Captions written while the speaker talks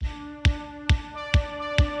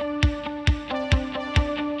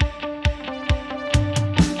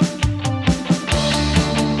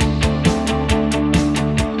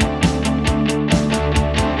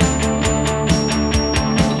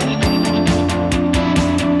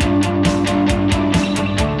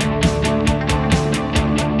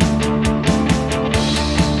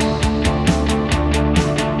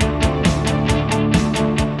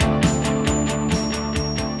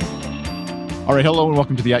right, hello and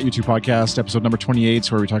welcome to the At U2 podcast, episode number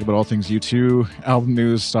 28, where we talk about all things U2, album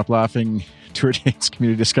news, Stop Laughing, tour dates,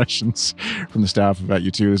 community discussions from the staff of At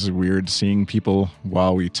U2. This is weird seeing people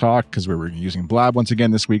while we talk because we were using Blab once again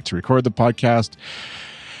this week to record the podcast.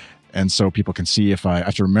 And so people can see if I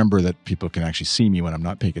have to remember that people can actually see me when I'm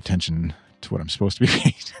not paying attention to what I'm supposed to be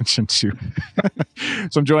paying attention to.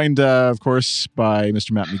 So I'm joined, of course, by Mr.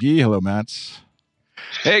 Matt McGee. Hello, Matt.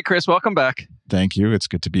 Hey, Chris. Welcome back. Thank you. It's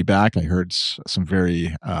good to be back. I heard some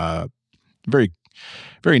very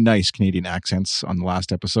nice Canadian accents on the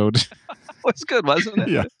last episode. It was good, wasn't it?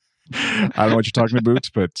 Yeah. I don't know what you're talking about,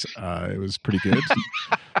 but it was pretty good.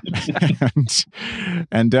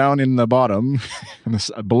 and down in the bottom,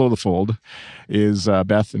 below the fold, is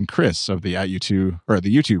Beth and Chris of the At U2 or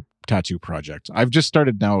the YouTube Tattoo Project. I've just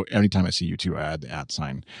started now. Anytime I see U2, I add the at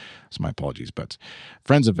sign. So my apologies, but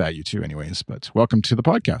friends of At U2 anyways. But welcome to the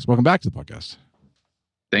podcast. Welcome back to the podcast.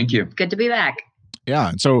 Thank you. Good to be back. Yeah.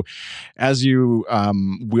 And so as you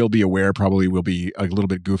will be aware, probably we'll be a little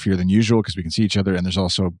bit goofier than usual because we can see each other and there's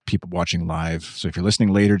also people watching live. So if you're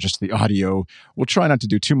listening later, just the audio, we'll try not to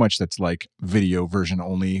do too much that's like video version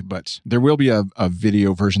only, but there will be a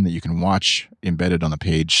video version that you can watch embedded on the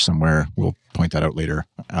page somewhere. We'll point that out later.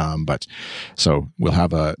 But so we'll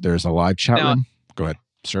have there's a live chat room. Go ahead,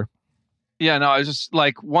 sir. Yeah, no, I was just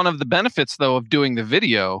like, one of the benefits though of doing the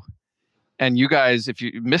video, and you guys, if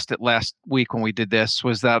you missed it last week when we did this,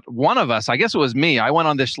 was that one of us, I guess it was me, I went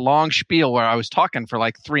on this long spiel where I was talking for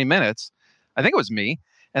like 3 minutes. I think it was me.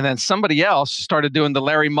 And then somebody else started doing the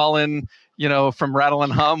Larry Mullen, from Rattle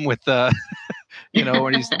and Hum with the,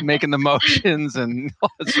 when he's making the motions and all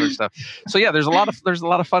that sort of stuff. So yeah, there's a lot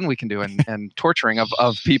of fun we can do and torturing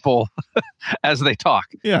of people as they talk.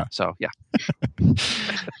 Yeah. So yeah.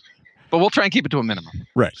 But we'll try and keep it to a minimum.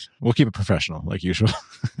 Right. We'll keep it professional, like usual.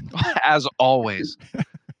 As always.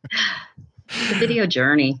 The video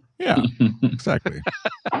journey. Yeah, exactly.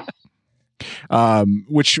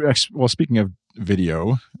 Speaking of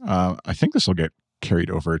video, I think this will get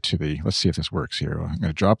carried over to let's see if this works here. I'm going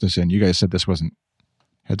to drop this in. You guys said this wasn't,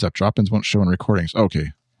 heads up, drop-ins won't show in recordings.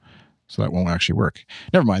 Okay. So that won't actually work.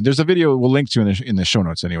 Never mind. There's a video we'll link to in the show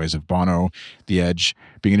notes anyways of Bono, The Edge,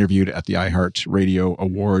 being interviewed at the iHeart Radio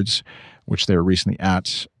Awards, which they were recently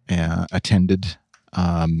attended.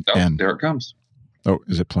 And there it comes. Oh,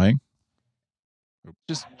 is it playing?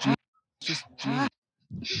 Just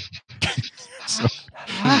So,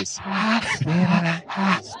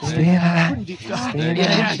 yeah.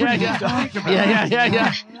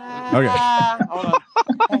 Okay.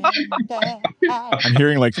 I'm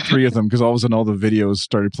hearing like 3 of them because all of a sudden all the videos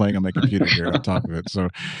started playing on my computer here on top of it. So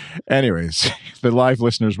anyways, the live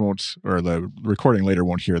listeners won't, or the recording later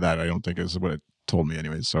won't hear that, I don't think is what it told me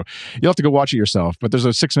anyways. So you'll have to go watch it yourself. But there's a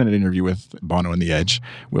 6-minute interview with Bono and The Edge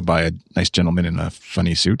by a nice gentleman in a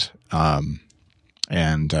funny suit.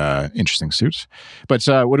 And interesting suit. But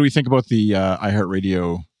what do we think about the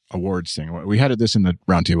iHeartRadio Awards thing? We had this in the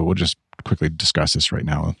roundtable. We'll just quickly discuss this right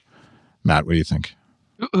now. Matt, what do you think?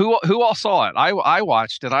 Who all saw it? I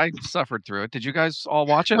watched it. I suffered through it. Did you guys all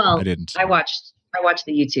watch it? Well, I didn't. I watched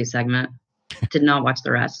the U2 segment. Did not watch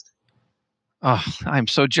the rest. Oh, I'm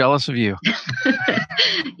so jealous of you.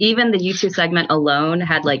 Even the U2 segment alone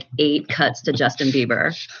had like 8 cuts to Justin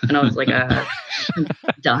Bieber. And I was like,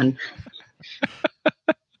 done.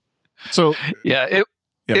 So yeah,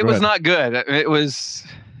 it was not good. It was,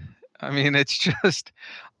 it's just,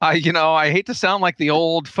 I hate to sound like the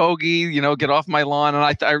old fogey, get off my lawn.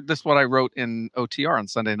 And this is what I wrote in OTR on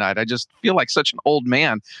Sunday night. I just feel like such an old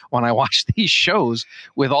man when I watch these shows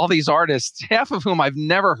with all these artists, half of whom I've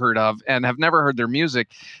never heard of and have never heard their music.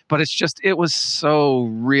 But it was so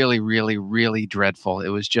really, really, really dreadful. It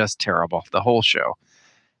was just terrible, the whole show.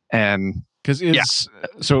 And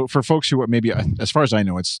so for folks who maybe, as far as I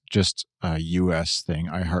know, it's just a U.S. thing,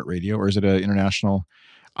 iHeartRadio, or is it an international?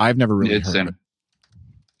 I've never really heard of it.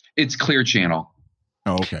 It's Clear Channel.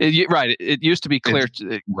 Oh, okay. Right. It used to be Clear.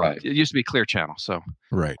 Right. It used to be Clear Channel. So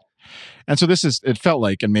right. And so it felt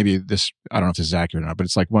like, and maybe this, I don't know if this is accurate or not, but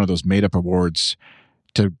it's like one of those made up awards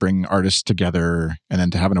to bring artists together and then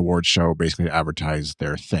to have an award show basically to advertise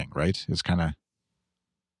their thing, right? It's kind of.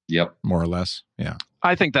 Yep. More or less. Yeah.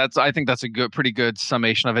 I think that's a pretty good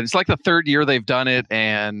summation of it. It's like the 3rd year they've done it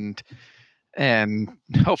and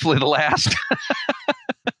hopefully the last.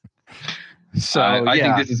 So I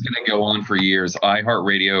think this is going to go on for years.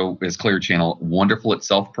 iHeartRadio is Clear Channel, wonderful at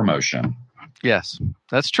self-promotion. Yes,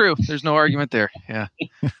 that's true. There's no argument there. Yeah.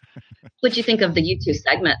 What'd you think of the U2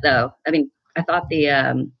 segment, though? I thought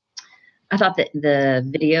that the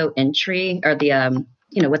video entry or the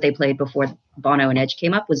what they played before Bono and Edge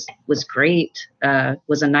came up was great.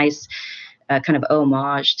 Was a nice kind of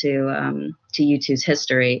homage to U2's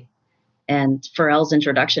history. And Pharrell's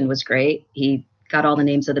introduction was great. He got all the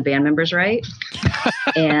names of the band members right,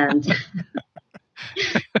 and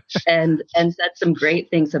and said some great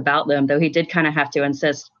things about them. Though he did kind of have to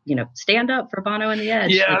insist, stand up for Bono and the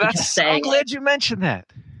Edge. Yeah, like I'm glad you mentioned that.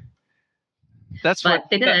 But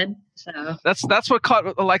they did. So that's what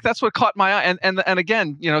caught my eye, and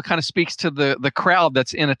again, kind of speaks to the crowd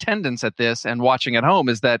that's in attendance at this and watching at home,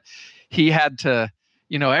 is that he had to,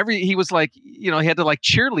 he was like, he had to like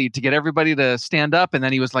cheerlead to get everybody to stand up, and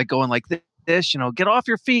then he was like going like this, get off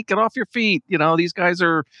your feet, these guys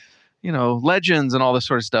are, legends and all this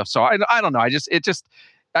sort of stuff. So I don't know,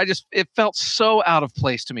 it felt so out of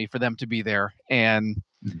place to me for them to be there,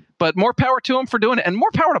 but more power to him for doing it, and more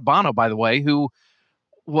power to Bono, by the way, who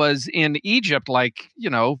was in Egypt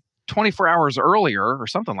 24 hours earlier or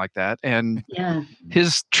something like that. And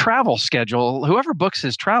his travel schedule, whoever books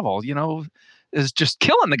his travel, is just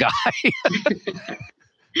killing the guy.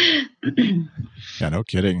 Yeah, no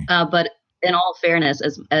kidding. But in all fairness,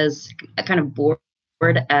 as kind of bored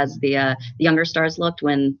as the younger stars looked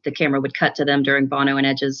when the camera would cut to them during Bono and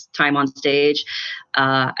Edge's time on stage,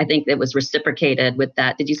 I think it was reciprocated with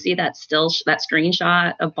that. Did you see that that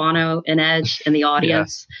screenshot of Bono and Edge in the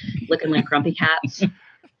audience looking like grumpy cats?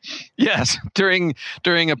 Yes, during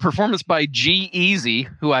a performance by G-Eazy,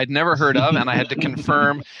 who I'd never heard of, and I had to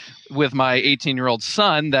confirm with my 18-year-old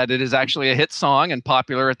son that it is actually a hit song and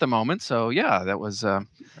popular at the moment. So yeah, that was.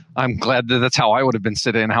 I'm glad that's how I would have been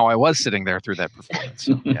sitting, how I was sitting there through that performance.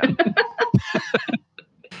 So, yeah.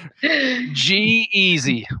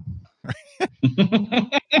 G-Eazy.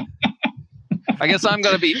 I guess I'm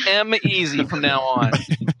going to be M-Easy from now on.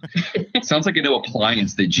 Sounds like a new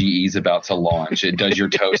appliance that GE's about to launch. It does your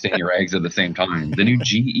toast and your eggs at the same time. The new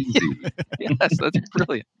G-Easy. Yes, that's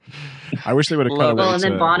brilliant. I wish they would have cut away. Well, and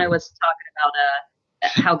then Bono was talking about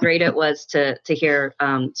how great it was to hear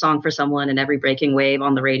 "Song for Someone" and "Every Breaking Wave"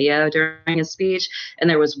 on the radio during his speech, and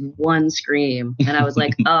there was one scream, and I was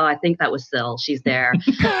like, "Oh, I think that was Syl. She's there,"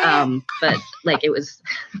 but like it was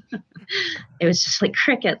just like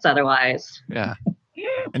crickets otherwise. Yeah.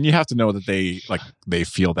 And you have to know that they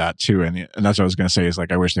feel that too, and that's what I was going to say is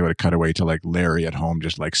like I wish they would have cut away to like Larry at home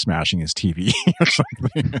just like smashing his TV or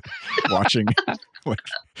something, watching like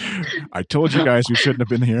I told you guys we shouldn't have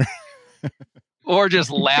been here. Or just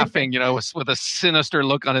laughing, with a sinister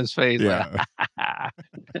look on his face. Yeah. Like,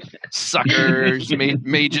 suckers,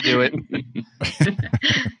 made you do it.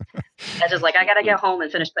 I just I gotta get home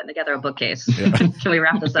and finish putting together a bookcase. Yeah. Can we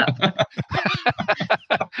wrap this up?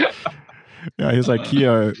 Yeah, he's like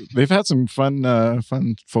they've had some fun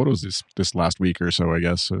photos this last week or so, I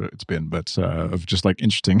guess it's been, but of just like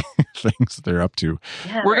interesting things that they're up to.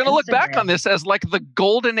 Yeah, we're gonna look back on this as like the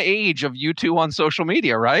golden age of U2 on social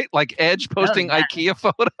media, right? Like Edge posting IKEA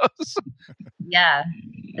photos. Yeah,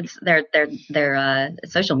 it's their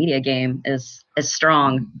social media game is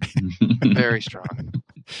strong. Very strong.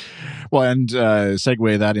 Well, and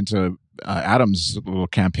segue that into Adam's little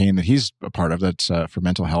campaign that he's a part of, that's for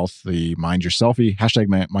mental health, the Mind Your Selfie,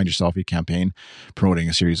 #MindYourSelfie campaign, promoting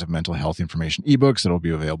a series of mental health information ebooks that will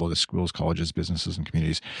be available to schools, colleges, businesses, and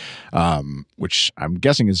communities, which I'm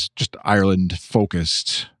guessing is just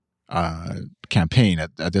Ireland-focused campaign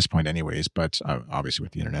at this point anyways, but obviously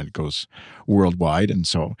with the internet it goes worldwide. And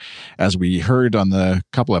so as we heard on the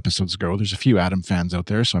couple episodes ago, there's a few Adam fans out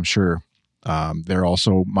there, so I'm sure they're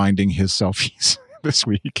also minding his selfies this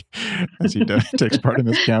week as he takes part in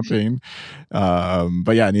this campaign.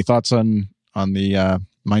 But yeah, any thoughts on the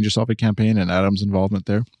Mind Your Selfie campaign and Adam's involvement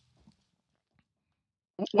there?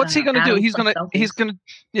 What's he going to do? He's going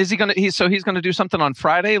to do something on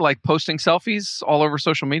Friday, like posting selfies all over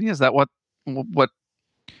social media. Is that what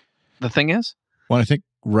the thing is? Well, I think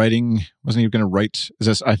writing, wasn't he going to write? Is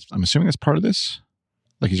this? I'm assuming that's part of this.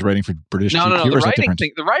 Like he's writing for British GQ. No.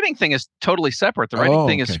 The writing thing is totally separate. The writing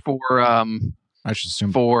thing is for I should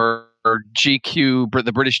assume for GQ,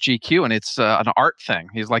 the British GQ, and it's an art thing.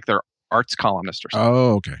 He's like their arts columnist or something.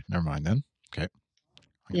 Oh, okay. Never mind then. Okay.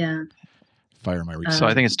 Yeah. Fire my reach. So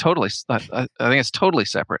I think it's totally. I think it's totally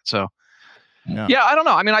separate. So yeah, I don't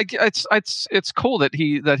know. I mean, it's cool that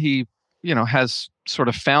he has sort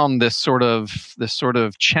of found this sort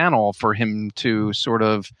of channel for him to sort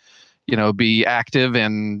of be active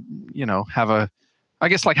and have a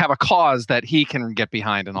cause that he can get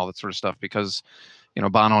behind and all that sort of stuff, because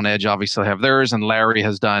Bono and Edge obviously have theirs, and Larry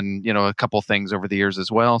has done a couple things over the years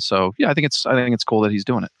as well. So yeah, I think it's cool that he's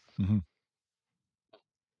doing it. Mm-hmm.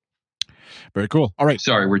 Very cool. All right.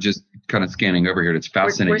 Sorry, we're just kind of scanning over here. It's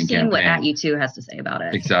fascinating. We're seeing campaign. what At U2 has to say about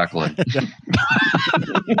it. Exactly.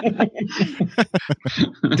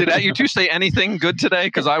 Did At U2 say anything good today?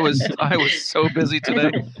 Because I was so busy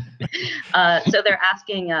today. So they're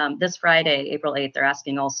asking this Friday, April 8th, they're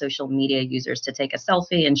asking all social media users to take a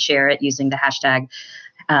selfie and share it using the hashtag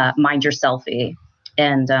 #MindYourSelfie,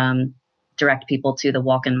 and direct people to the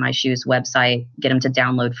Walk in My Shoes website, get them to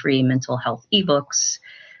download free mental health ebooks.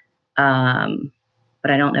 But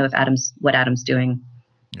I don't know if what Adam's doing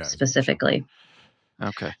specifically.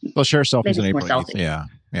 Okay. They'll share selfies Maybe on April 8th.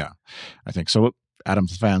 Yeah. I think so.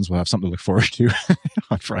 Adam's fans will have something to look forward to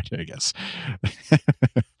on Friday, I guess.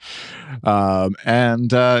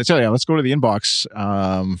 Let's go to the inbox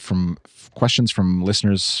from questions from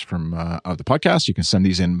listeners of the podcast. You can send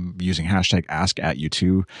these in using hashtag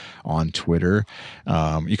 #AskAtU2 on Twitter.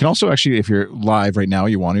 You can also actually, if you're live right now,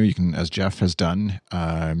 you can, as Jeff has done,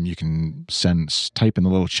 you can type in the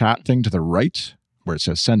little chat thing to the right where it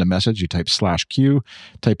says send a message. You type /Q,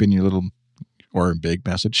 type in your little or a big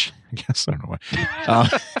message, I guess. I don't know why.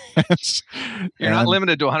 You're not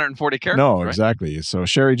limited to 140 characters. No, right? Exactly. So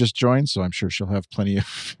Sherry just joined, so I'm sure she'll have plenty of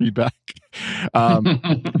feedback.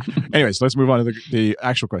 Anyways, let's move on to the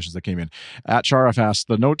actual questions that came in. At Charaf asked,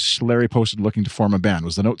 the note Larry posted looking to form a band,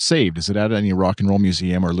 was the note saved? Is it at any rock and roll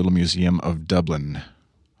museum or little museum of Dublin?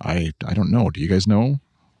 I don't know. Do you guys know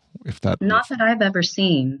if that? Not that I've ever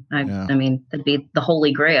seen. I mean, that'd be the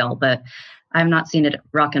holy grail, but I've not seen it at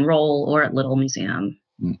Rock and Roll or at Little Museum.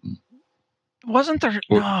 Mm-mm. Wasn't there?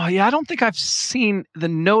 I don't think I've seen the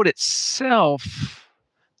note itself.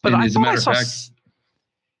 But as a matter of fact,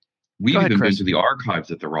 we've even been to the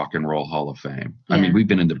archives at the Rock and Roll Hall of Fame. Yeah. I mean, we've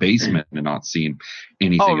been in the basement and not seen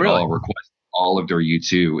anything at all. Request all of their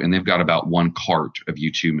U2, and they've got about one cart of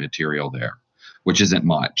U2 material there, which isn't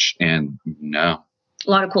much. And no.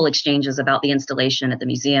 A lot of cool exchanges about the installation at the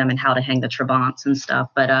museum and how to hang the Trabants and stuff.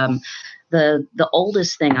 But the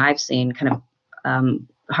oldest thing I've seen, kind of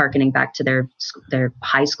harkening back to their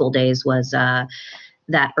high school days, was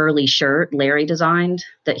that early shirt Larry designed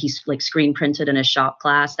that he's like screen printed in his shop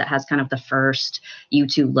class that has kind of the first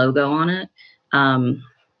U2 logo on it,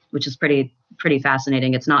 which is pretty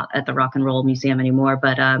fascinating. It's not at the Rock and Roll Museum anymore,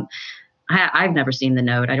 but I've never seen the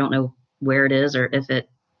note. I don't know where it is or if it,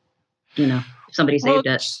 somebody saved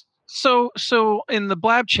it. So in the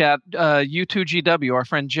Blab chat, U2GW, our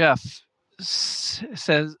friend Jeff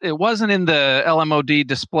says it wasn't in the LMOD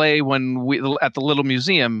display at the Little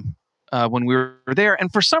Museum when we were there,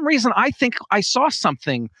 and for some reason I think I saw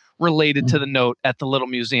something related to the note at the Little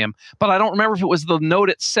Museum, but I don't remember if it was the note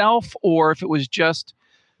itself or if it was just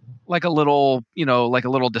like a little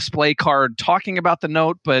display card talking about the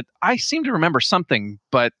note. But I seem to remember something,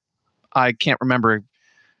 but I can't remember.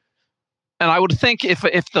 And I would think if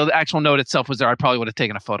the actual note itself was there, I probably would have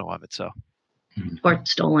taken a photo of it. So, or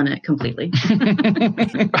stolen it completely.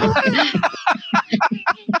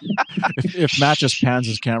 if Matt just pans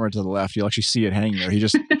his camera to the left, you'll actually see it hanging there. He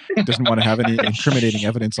just doesn't want to have any incriminating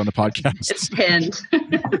evidence on the podcast. It's pinned.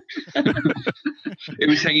 It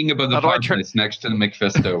was hanging above the fireplace next to the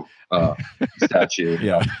McFisto statue.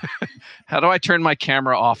 Yeah. How do I turn my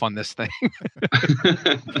camera off on this thing?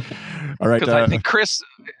 All right. Because I think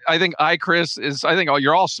Chris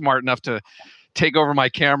you're all smart enough to take over my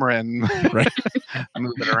camera and move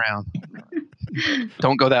it around.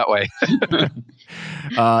 Don't go that way.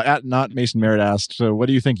 At Not Mason Merritt asked, so what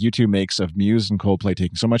do you think U2 makes of Muse and Coldplay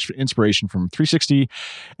taking so much inspiration from 360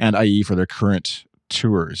 and IE for their current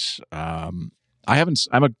tours? I'm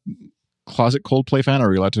a closet Coldplay fan. Are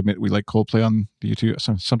we allowed to admit we like Coldplay on the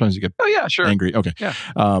U2? Sometimes you get angry. Okay. Yeah.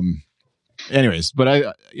 Anyways, but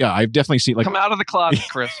I've definitely seen come out of the closet,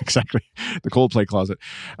 Chris. Exactly. The Coldplay closet.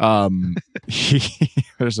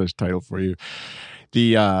 There's a title for you.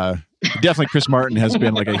 Definitely Chris Martin has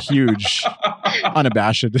been like a huge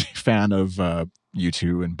unabashed fan of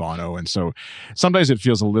U2 and Bono. And so sometimes it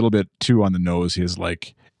feels a little bit too on the nose, his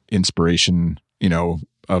like inspiration,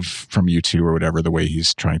 from U2 or whatever, the way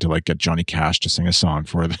he's trying to like get Johnny Cash to sing a song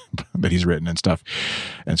for that he's written and stuff,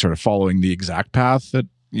 and sort of following the exact path that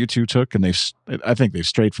U2 took. And I think they've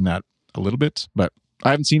strayed from that a little bit, but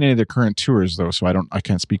I haven't seen any of their current tours though. So I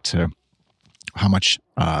can't speak to how much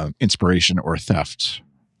inspiration or theft,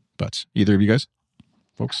 but either of you guys,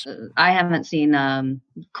 folks? I haven't seen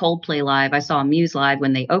Coldplay live. I saw Muse live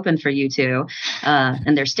when they opened for U2,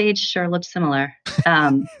 and their stage sure looked similar.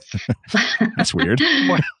 That's weird.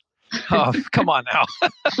 Oh, come on now.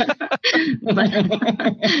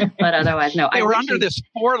 but otherwise, no. They were under this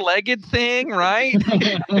four-legged thing, right?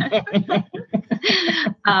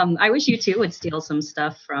 I wish U2 would steal some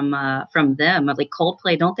stuff from them. Like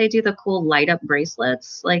Coldplay, don't they do the cool light up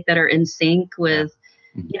bracelets like that are in sync with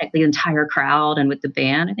the entire crowd and with the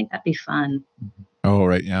band? I think that'd be fun. Oh,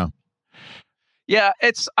 right, yeah. Yeah,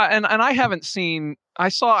 it's and I haven't seen. I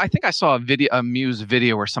think I saw a Muse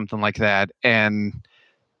video or something like that, and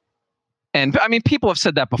I mean, people have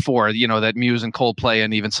said that before, that Muse and Coldplay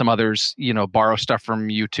and even some others, borrow stuff from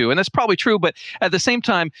U2, and that's probably true. But at the same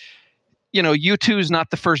time, U2 is not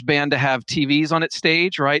the first band to have TVs on its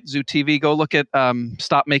stage, right? Zoo TV. Go look at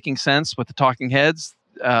Stop Making Sense with the Talking Heads.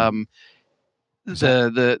 The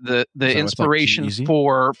inspiration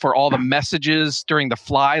for all the messages during the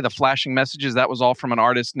flashing messages, that was all from an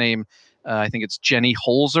artist named I think it's Jenny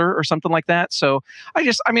Holzer or something like that. So I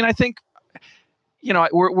think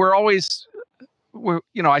we're always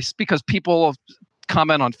because people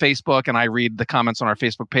comment on Facebook and I read the comments on our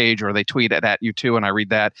Facebook page, or they tweet at U2 and I read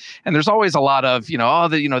that, and there's always a lot of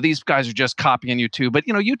these guys are just copying U2, but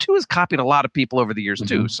U2 has copied a lot of people over the years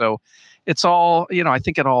too. So it's all, I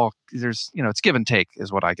think it's give and take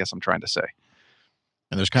is what I guess I'm trying to say.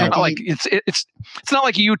 And there's kind of like it's not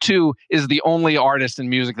like U2 is the only artist in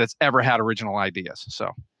music that's ever had original ideas.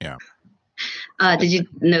 So yeah. Did you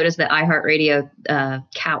notice that iHeartRadio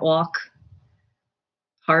catwalk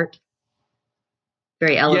heart?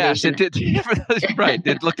 Very elevation. Yes, it did. Right.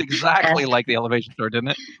 It looked exactly like the Elevation Tour, didn't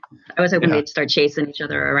it? I was hoping they'd start chasing each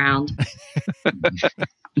other around.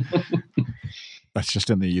 That's just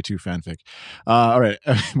in the U2 fanfic. All right.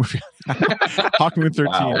 Hawkmoon 13.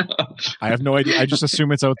 Wow. I have no idea. I just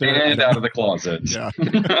assume it's out there. And out of the closet. Yeah.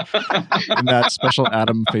 In that special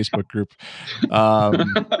Adam Facebook group.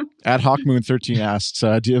 At Hawkmoon 13 asks,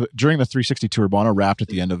 during the 360 tour, Bono rapped at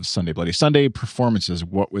the end of Sunday Bloody Sunday performances.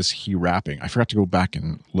 What was he rapping? I forgot to go back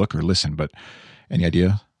and look or listen, but any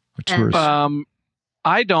idea? What tours?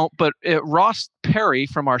 I don't, but Ross Perry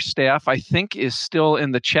from our staff, I think, is still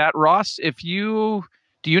in the chat. Ross, do you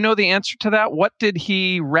know the answer to that? What did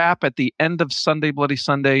he rap at the end of Sunday Bloody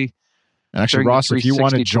Sunday? And actually, Ross, if you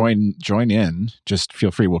want to join in, just feel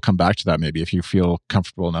free. We'll come back to that maybe if you feel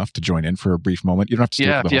comfortable enough to join in for a brief moment. You don't have to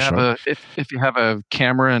stay for the whole show. If you have a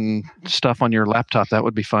camera and stuff on your laptop, that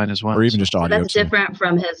would be fine as well. Or even just audio. That's different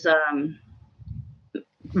from his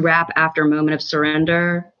rap after Moment of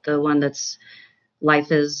Surrender, the one that's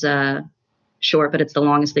life is short, but it's the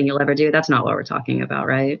longest thing you'll ever do. That's not what we're talking about,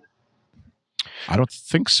 right? I don't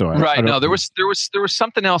think so. Right. No, there was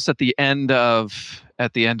something else at the end of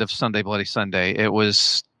Sunday Bloody Sunday. It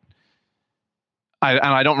was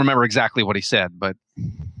I don't remember exactly what he said, but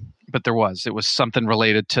it was something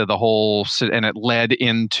related to the whole, and it led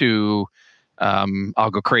into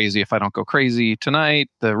I'll Go Crazy If I Don't Go Crazy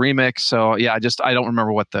Tonight, the remix. So yeah, I don't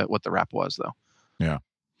remember what the rap was though. Yeah.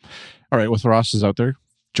 All right, with Ross is out there,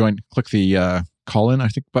 click the call in, I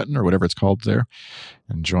think, button or whatever it's called there,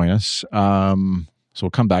 and join us. So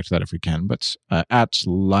we'll come back to that if we can. But at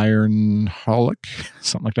Lyronholic,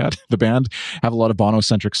 something like that, the band have a lot of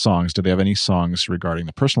Bono-centric songs. Do they have any songs regarding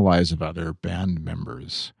the personal lives of other band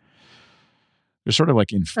members? They're sort of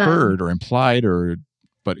like inferred or implied,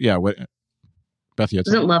 but yeah. What, Beth?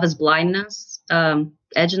 Isn't Love Is Blindness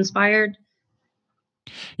Edge inspired?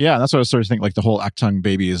 Yeah, that's what I was sort of thinking. Like the whole Actung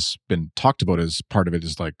Baby has been talked about as part of it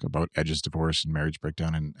is like about Edge's divorce and marriage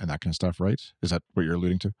breakdown and that kind of stuff, right? Is that what you're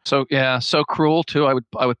alluding to? So yeah, So Cruel too. I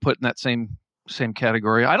would put in that same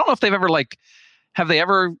category. I don't know if they've ever have they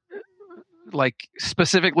ever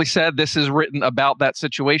specifically said this is written about that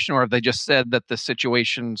situation, or have they just said that the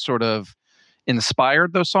situation sort of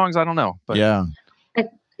inspired those songs? I don't know, but yeah, it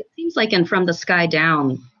seems like in From the Sky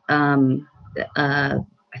Down.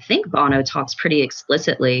 I think Bono talks pretty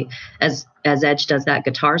explicitly as Edge does that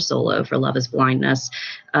guitar solo for Love Is Blindness.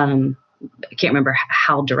 I can't remember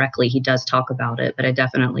how directly he does talk about it, but I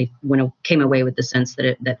definitely came away with the sense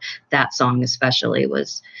that that song especially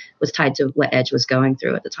was tied to what Edge was going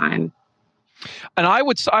through at the time. And I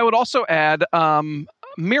would also add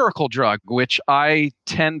Miracle Drug, which I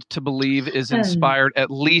tend to believe is inspired at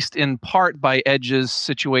least in part by Edge's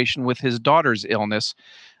situation with his daughter's illness.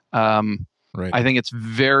 Right. I think it's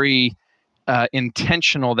very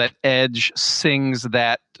intentional that Edge sings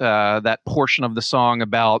that portion of the song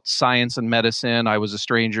about science and medicine. I was a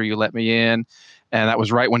stranger, you let me in. And that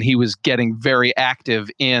was right when he was getting very active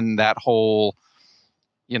in that whole,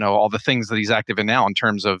 all the things that he's active in now in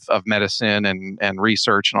terms of medicine and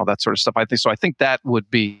research and all that sort of stuff. I think that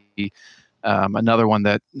would be another one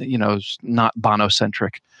that, is not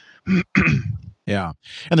Bono-centric. Yeah.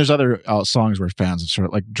 And there's other songs where fans have sort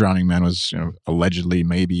of like Drowning Man was, allegedly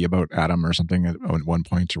maybe about Adam or something at one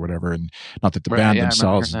point or whatever. And not that the band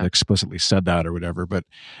themselves explicitly said that or whatever. But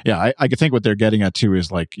yeah, I could think what they're getting at too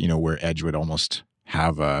is like, where Edge would almost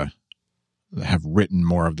have written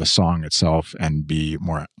more of the song itself and be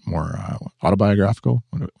more autobiographical.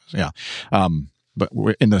 Yeah. But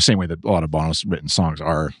in the same way that a lot of Bono's written songs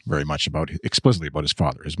are very much explicitly about his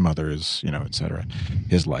father, his mother, his, et cetera,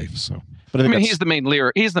 his life. So, but I mean, he's the main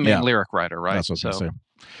lyric. He's the main lyric writer, right? That's what I was going to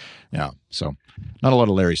say. Yeah. So, not a lot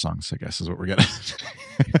of Larry songs, I guess, is what we're getting.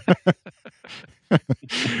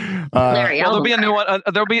 Larry, there'll be a new one.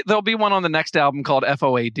 There'll be one on the next album called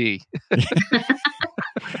FOAD.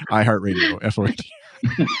 iHeartRadio, FOAD.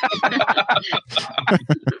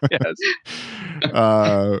 Yes.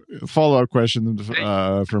 Follow-up question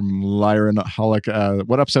from Lyron Hollick.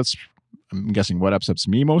 I'm guessing what upsets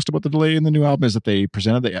me most about the delay in the new album is that they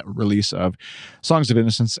presented the release of Songs of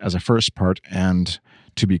Innocence as a first part and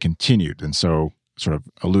to be continued. And so sort of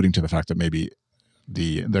alluding to the fact that maybe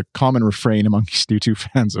the common refrain among U2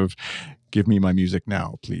 fans of give me my music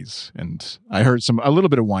now, please. And I heard a little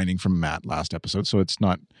bit of whining from Matt last episode, so it's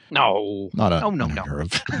not unheard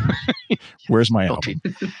of. Where's my album?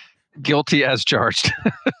 Guilty as charged.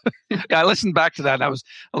 Yeah, I listened back to that and I was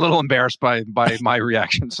a little embarrassed by my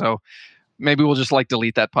reaction. So maybe we'll just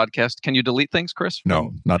delete that podcast. Can you delete things, Chris?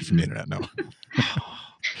 No, not from the internet, no.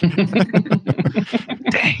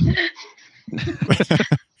 Dang.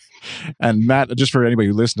 And Matt, just for anybody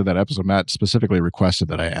who listened to that episode, Matt specifically requested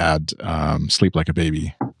that I add Sleep Like a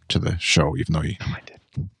Baby to the show, even though he...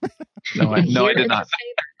 No, I did. No, I did not.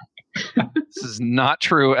 This is not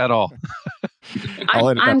true at all.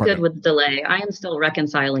 I'm good with delay. I am still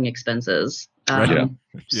reconciling expenses. Right.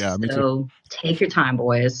 Yeah, me too. So take your time,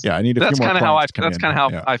 boys. Yeah, I need a few more. That's kind of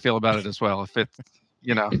how I feel about it as well. If it's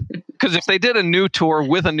because if they did a new tour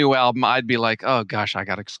with a new album, I'd be like, oh gosh, I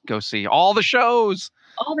gotta go see all the shows.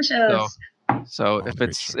 So if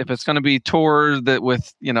it's going to be tour that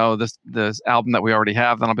with this album that we already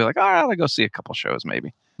have, then I'll be like, all right, I'll go see a couple shows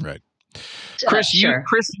maybe. Right. Chris,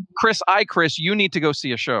 Chris, you need to go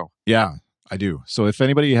see a show. Yeah, I do. So if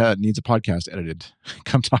anybody needs a podcast edited,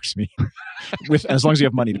 come talk to me. As long as you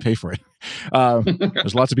have money to pay for it.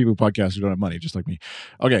 There's lots of people who podcast who don't have money, just like me.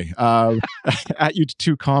 Okay. At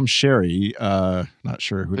U2Com Sherry, not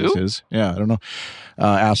sure who this is. Yeah, I don't know.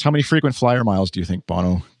 Asks, how many frequent flyer miles do you think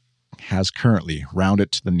Bono has currently? Round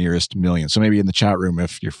it to the nearest million. So maybe in the chat room,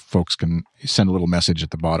 if your folks can send a little message at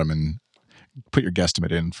the bottom and put your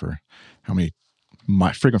guesstimate in for how many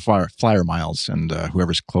frequent flyer miles, and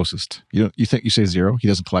whoever's closest. You say zero? He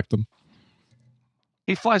doesn't collect them?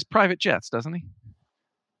 He flies private jets, doesn't he?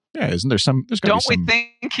 Yeah, isn't there some? Don't we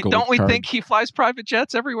think he flies private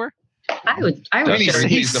jets everywhere? I would.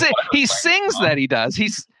 He sings that he does. He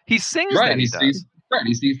sings that he does. Right,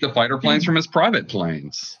 he sees the fighter planes from his private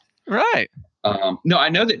planes. Right. No, I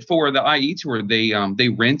know that for the IE tour, they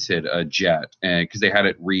rented a jet because they had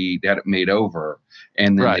it made over,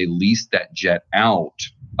 and then they leased that jet out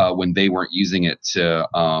when they weren't using it to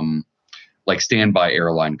standby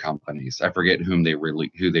airline companies. I forget who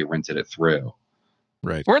they rented it through.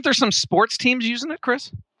 Right. Weren't there some sports teams using it,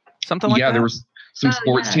 Chris? Something like that? Yeah, there was some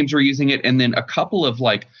sports teams were using it, and then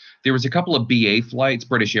there was a couple of BA flights,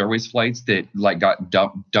 British Airways flights that got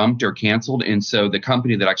dumped or canceled. And so the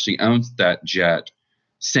company that actually owns that jet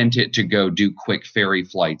sent it to go do quick ferry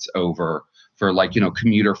flights over for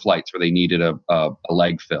commuter flights where they needed a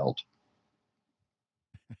leg filled.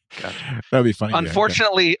 Gotcha. That'd be funny.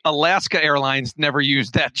 Unfortunately, Alaska Airlines never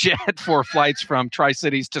used that jet for flights from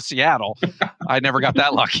Tri-Cities to Seattle. I never got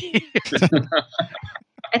that lucky.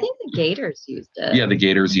 I think the Gators used it. Yeah, the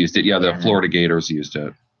Gators used it. Yeah, the Florida Gators used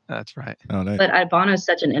it. That's right. Oh, nice. But Bono's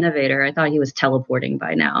such an innovator. I thought he was teleporting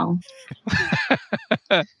by now.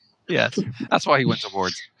 Yes, that's why he wins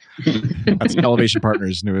awards. That's Elevation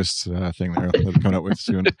Partners' newest thing they're coming out with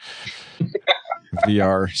soon.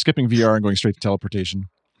 VR, skipping VR and going straight to teleportation.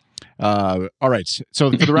 All right. So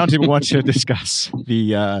for the roundtable, we want to discuss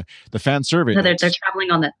the fan survey. No, they're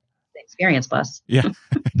traveling on the experience bus. Yeah,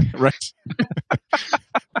 right.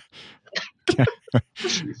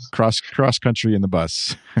 cross country in the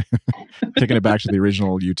bus, taking it back to the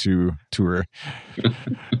original U2 tour. We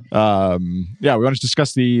want to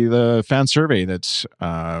discuss the fan survey that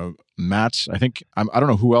Matt, I think, I don't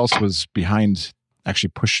know who else was behind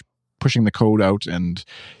actually pushing the code out and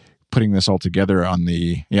putting this all together on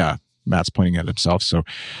Matt's pointing at himself. So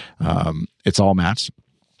it's all Matt.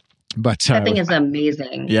 But that thing is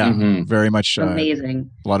amazing. Yeah, very much amazing.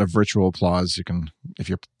 A lot of virtual applause. You can, if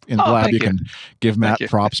you're in Blab, you can give Matt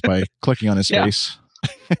props by clicking on his face.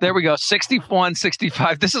 There we go. 61,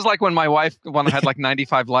 65. This is like when my wife, when I had like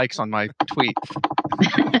 95 likes on my tweet.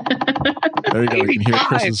 There you go. You can hear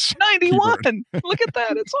Chris's 91. Keyboard. Look at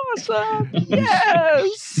that. It's awesome.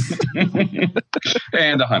 Yes.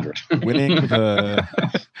 And 100. Winning the...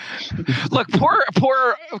 Look, poor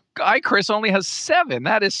guy Chris only has 7.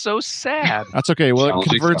 That is so sad. That's okay. Well, it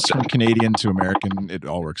converts from Canadian to American. It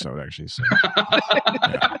all works out, actually. So.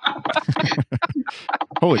 Yeah.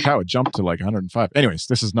 Holy cow, it jumped to like 105. Anyways,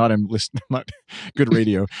 this is not good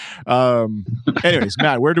radio. Anyways,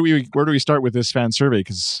 Matt, where do we start with this fan survey?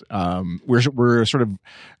 Because we're sort of,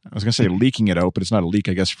 I was going to say leaking it out, but it's not a leak,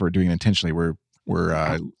 I guess, for doing it intentionally.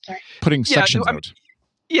 We're putting sections out.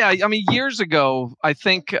 Yeah, I mean, years ago, I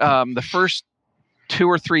think the first 2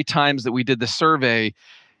 or 3 times that we did the survey,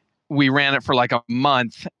 we ran it for like a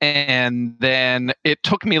month, and then it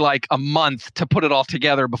took me like a month to put it all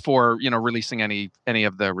together before, releasing any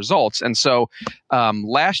of the results. And so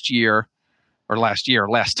last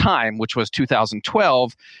time, which was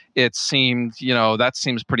 2012, it seemed, that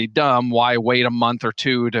seems pretty dumb. Why wait a month or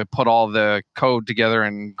 2 to put all the code together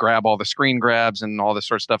and grab all the screen grabs and all this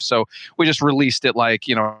sort of stuff? So we just released it like,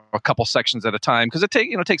 a couple sections at a time, because it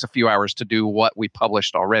takes a few hours to do what we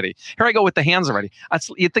published already. Here I go with the hands already.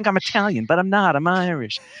 You'd think I'm Italian, but I'm not. I'm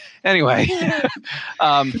Irish. Anyway. We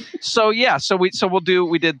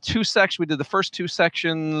did 2 sections. We did the first 2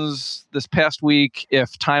 sections this past week.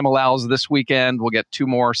 If time allows, this weekend, we'll get 2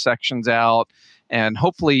 more sections out. And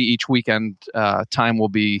hopefully each weekend time will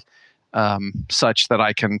be such that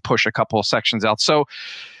I can push a couple of sections out. So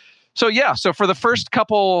for the first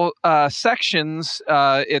couple sections,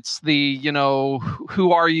 it's the,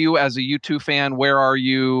 who are you as a U2 fan? Where are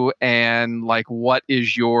you? And like, what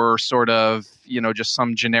is your sort of, just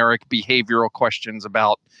some generic behavioral questions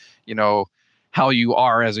about, how you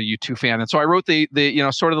are as a U2 fan. And so I wrote the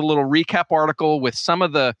sort of the little recap article with some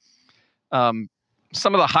of the what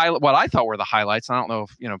I thought were the highlights. I don't know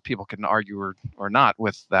if people can argue or not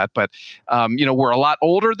with that, but we're a lot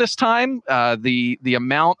older this time. The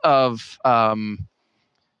amount of I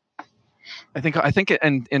think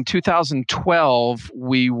in 2012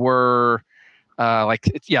 we were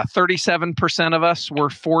 37% of us were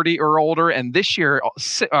 40 or older, and this year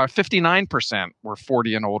 59% were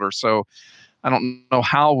 40 and older. So I don't know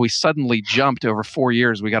how we suddenly jumped over 4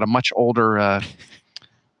 years. We got a much older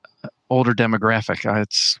demographic,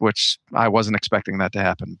 which I wasn't expecting that to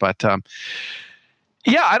happen. But I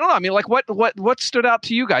don't know. I mean, like what stood out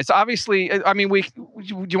to you guys? Obviously, I mean, do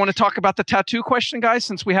you want to talk about the tattoo question, guys,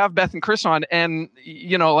 since we have Beth and Chris on? And,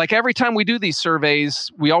 like every time we do these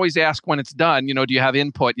surveys, we always ask when it's done, do you have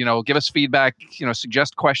input, give us feedback,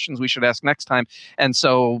 suggest questions we should ask next time. And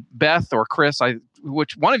so Beth or Chris,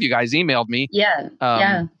 which one of you guys emailed me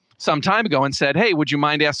some time ago and said, hey, would you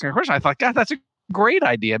mind asking a question? I thought, God, that's a great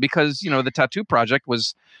idea, because the tattoo project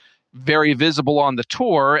was very visible on the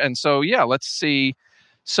tour. And so let's see.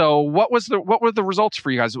 So what were the results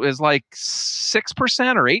for you guys? It was like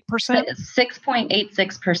 6% or 8%?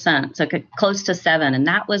 6.86%, so close to 7. And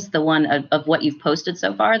that was the one of what you've posted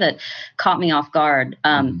so far that caught me off guard.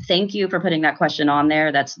 Thank you for putting that question on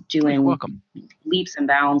there. That's doing leaps and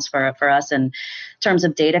bounds for us in terms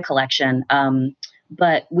of data collection.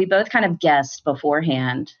 But we both kind of guessed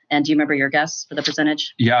beforehand. And do you remember your guess for the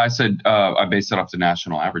percentage? Yeah, I said I based it off the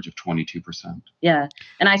national average of 22%. Yeah,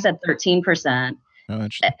 and I said 13%. Oh,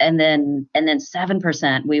 and then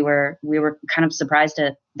 7%. We were kind of surprised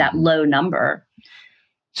at that low number.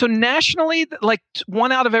 So nationally, like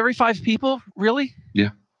 1 out of every 5 people, really?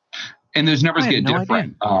 Yeah. And those numbers get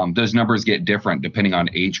different. Those numbers get different depending on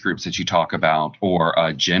age groups that you talk about, or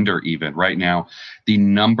gender even. Right now, the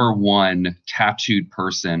number 1 tattooed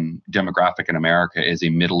person demographic in America is a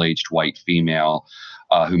middle-aged white female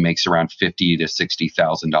who makes around $50,000 to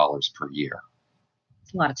 $60,000 per year.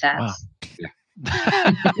 It's a lot of tats. Wow. Yeah.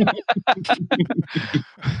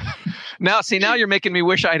 Now you're making me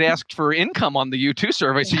wish I'd asked for income on the U2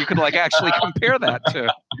 survey so you could actually compare that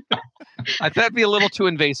to. That'd be a little too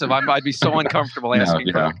invasive. I'd be so uncomfortable asking.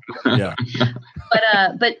 Yeah. But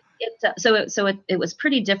it was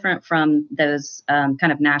pretty different from those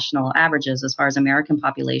kind of national averages as far as American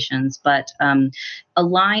populations, but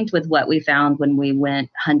aligned with what we found when we went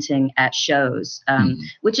hunting at shows,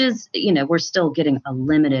 which is, we're still getting a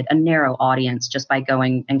narrow audience just by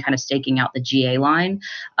going and kind of staking out the GA line.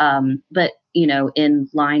 But in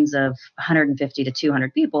lines of 150 to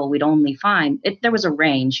 200 people, we'd only find there was a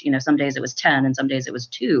range, some days it was 10 and some days it was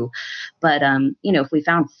 2. But, if we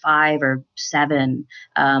found 5 or 7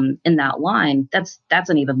 in that line, that's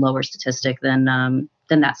an even lower statistic than that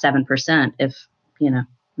 7%. If,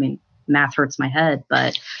 math hurts my head,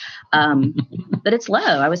 but it's low.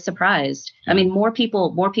 I was surprised. I mean, more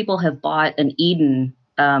people have bought an Eden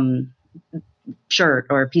shirt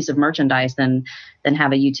or a piece of merchandise than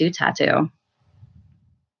have a U2 tattoo.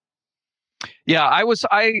 Yeah,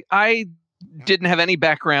 I didn't have any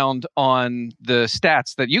background on the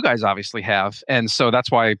stats that you guys obviously have, and so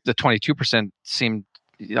that's why the 22% seemed.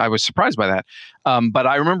 I was surprised by that. But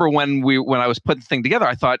I remember when I was putting the thing together,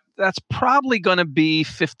 I thought that's probably going to be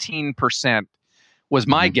 15% was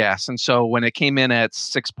my guess. And so when it came in at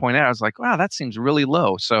 6.8, I was like, wow, that seems really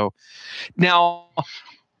low. So now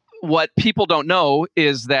what people don't know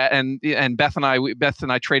is that, and Beth and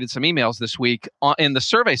I traded some emails this week in the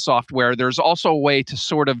survey software. There's also a way to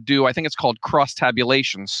sort of do, I think it's called cross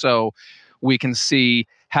tabulation. So we can see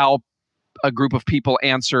how a group of people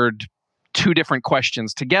answered two different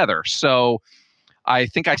questions together. So I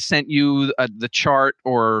think I sent you the chart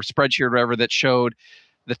or spreadsheet or whatever that showed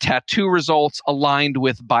the tattoo results aligned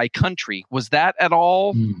with by country. Was that at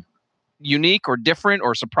all unique or different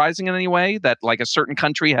or surprising in any way that like a certain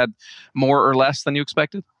country had more or less than you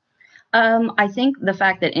expected? I think the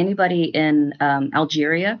fact that anybody in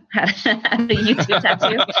Algeria had a U2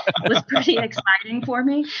 tattoo was pretty exciting for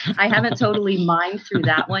me. I haven't totally mined through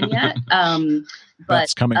that one yet. But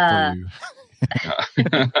that's coming for you.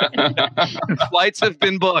 Flights have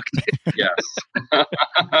been booked. Yes.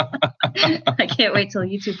 I can't wait till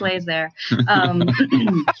U2 plays there.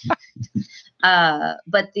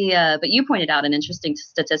 But you pointed out an interesting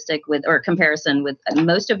statistic comparison with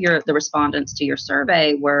most of the respondents to your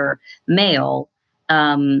survey were male,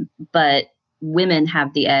 but women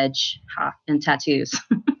have the edge in tattoos.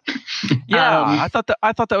 Yeah, I thought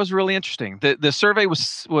that was really interesting. The survey was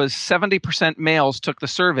 70% males took the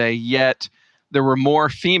survey, yet there were more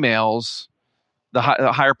females, the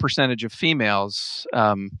higher percentage of females.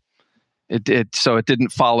 It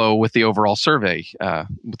didn't follow with the overall survey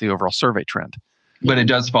trend. But it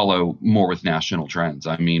does follow more with national trends.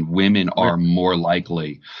 I mean, women are more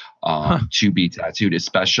likely to be tattooed,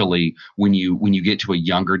 especially when you get to a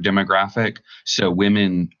younger demographic. So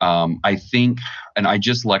women, I think, and I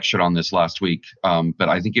just lectured on this last week, but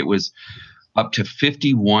I think it was up to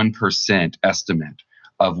 51% estimate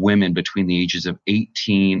of women between the ages of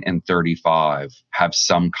 18 and 35 have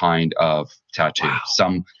some kind of tattoo.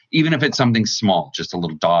 Wow. Even if it's something small, just a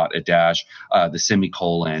little dot, a dash, the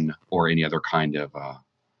semicolon, or any other kind of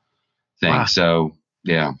thing. Wow. So,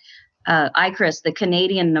 yeah. Chris, the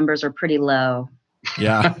Canadian numbers are pretty low.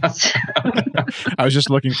 Yeah. I was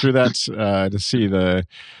just looking through that to see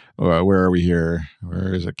where are we here?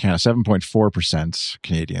 Where is it? 7.4%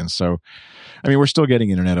 Canadians. So, I mean, we're still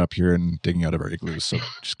getting internet up here and digging out of our igloos, so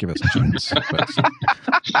just give us a chance.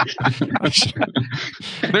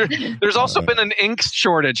 There's also been an ink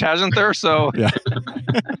shortage, hasn't there? So yeah.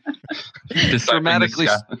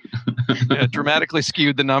 dramatically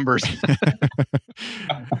skewed the numbers.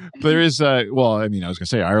 There is, I was going to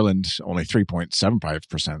say Ireland only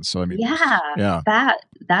 3.75%. So I mean, yeah,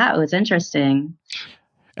 that was interesting.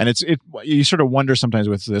 And you sort of wonder sometimes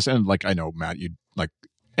with this, and like I know Matt, you like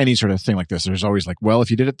any sort of thing like this. There's always like, well, if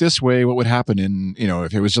you did it this way, what would happen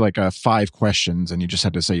if it was like 5 questions and you just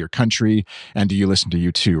had to say your country and do you listen to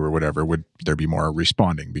U2 or whatever, would there be more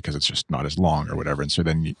responding because it's just not as long or whatever? And so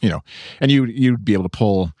then, and you'd be able to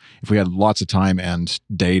pull, if we had lots of time and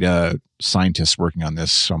data scientists working on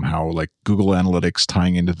this somehow, like Google Analytics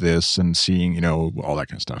tying into this and seeing, all that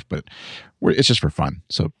kind of stuff. But it's just for fun.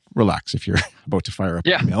 So relax if you're about to fire up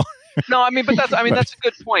an email. No, but that's a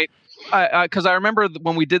good point. Because I remember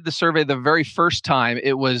when we did the survey the very first time,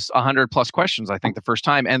 it was 100 plus questions, I think the first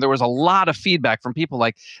time. And there was a lot of feedback from people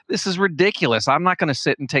like, this is ridiculous. I'm not going to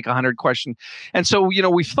sit and take 100 questions. And so,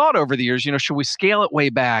 we've thought over the years, should we scale it way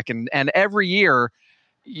back? And every year,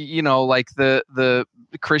 like the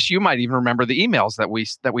Chris, you might even remember the emails that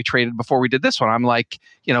we traded before we did this one. I'm like,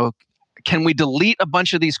 can we delete a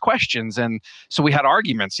bunch of these questions? And so we had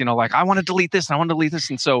arguments, like I want to delete this and I want to delete this.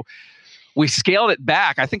 And so we scaled it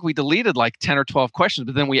back. I think we deleted like 10 or 12 questions,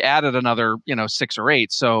 but then we added another, 6 or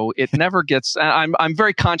 8. So it never gets, I'm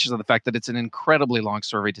very conscious of the fact that it's an incredibly long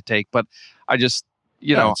survey to take, but I just,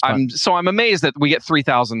 I'm amazed that we get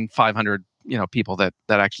 3,500, people that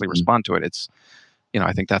actually respond to it. It's,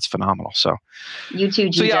 I think that's phenomenal. So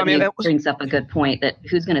U2 GW brings up a good point that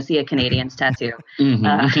who's going to see a Canadian's tattoo?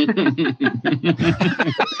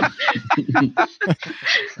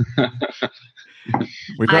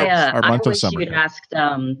 We've got our month of summer. I wish you'd asked,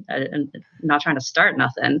 not trying to start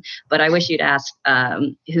nothing, but I wish you'd asked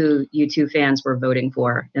who U2 fans were voting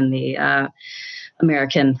for in the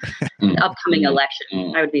American upcoming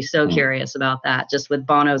election. I would be so curious about that, just with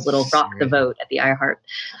Bono's little rock the vote at the iHeart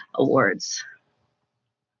Awards.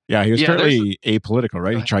 Yeah, he was fairly apolitical,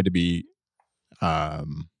 right? He tried to be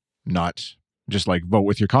not just like vote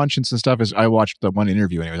with your conscience and stuff. As I watched the one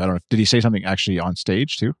interview anyways. I don't know, did he say something actually on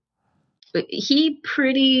stage too? He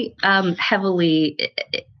pretty heavily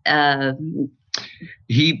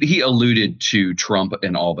he alluded to Trump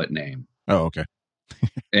in all but name. Oh, okay.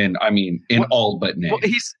 And I mean, all but name. Well,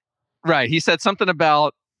 he's right. He said something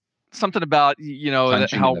about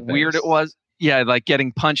how weird it was. Yeah, like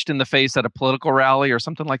getting punched in the face at a political rally or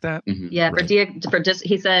something like that. Mm-hmm. Yeah, right.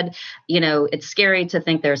 He said, it's scary to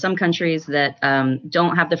think there are some countries that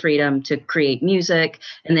don't have the freedom to create music.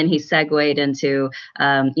 And then he segued into,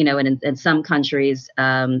 in some countries,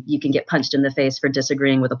 you can get punched in the face for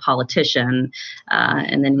disagreeing with a politician.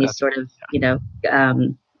 And then he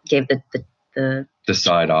gave the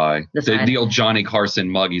side eye, the old Johnny Carson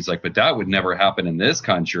mug. He's like, but that would never happen in this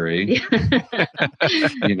country.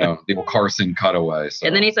 The old Carson cutaway. So.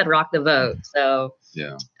 And then he said, rock the vote. So,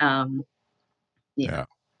 yeah.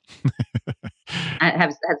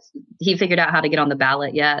 Has he figured out how to get on the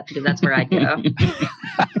ballot yet? Because that's where I'd go.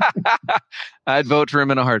 I'd vote for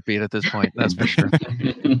him in a heartbeat at this point. That's for sure.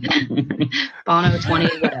 Bono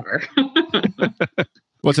 20, whatever.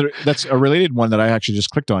 Well, that's a related one that I actually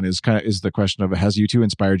just clicked on is the question of, has U2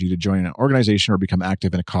 inspired you to join an organization or become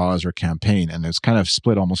active in a cause or campaign? And it's kind of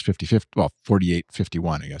split almost 50-50, well,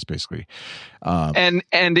 48-51, I guess, basically. And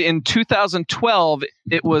in 2012,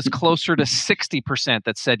 it was closer to 60%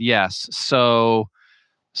 that said yes. So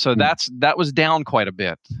that was down quite a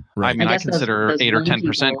bit. Right. I mean, I consider those 8 or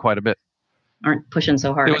 10% quite a bit. Aren't pushing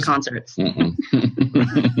so hard at concerts.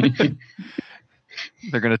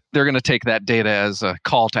 They're gonna take that data as a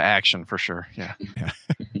call to action for sure. Yeah.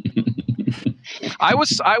 I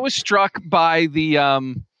was struck by the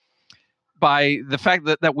fact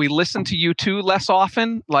that we listen to U2 less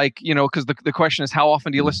often. Like, because the question is, how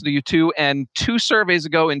often do you listen to U2? And 2 surveys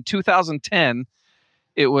ago in 2010,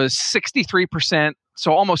 it was 63%.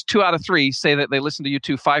 So almost 2 out of 3 say that they listen to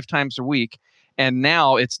U2 5 times a week. And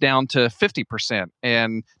now it's down to 50%.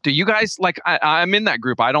 And do you guys I'm in that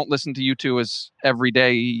group. I don't listen to U2 as every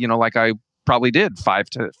day, like I probably did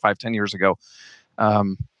 10 years ago.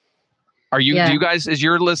 Do you guys, is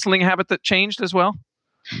your listening habit that changed as well?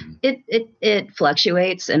 It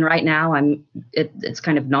fluctuates. And right now it's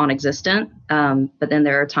kind of non-existent. But then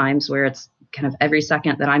there are times where it's kind of every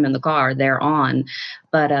second that I'm in the car, they're on,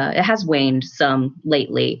 but it has waned some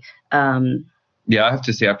lately. Yeah, I have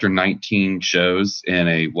to say, after 19 shows in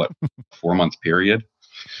a 4-month period,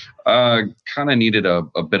 kind of needed a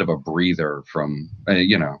bit of a breather from,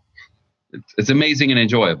 it's amazing and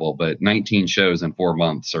enjoyable, but 19 shows in 4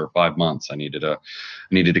 months or 5 months, I needed to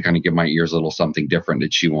kind of give my ears a little something different to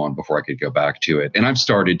chew on before I could go back to it. And I've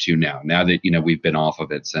started to now that, we've been off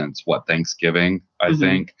of it since Thanksgiving, I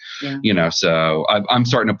think, so I'm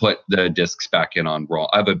starting to put the discs back in on roll.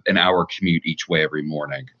 I have an hour commute each way every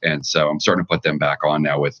morning. And so I'm starting to put them back on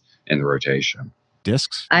now in the rotation.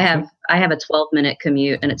 Discs? I have a 12-minute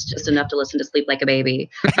commute, and it's just enough to listen to Sleep Like a Baby.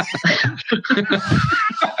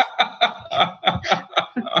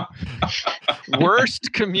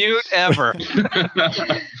 Worst commute ever.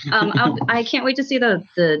 I can't wait to see the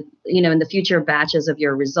in the future batches of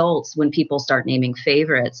your results when people start naming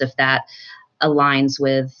favorites, if that aligns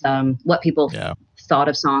with what people thought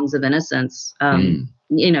of Songs of Innocence. I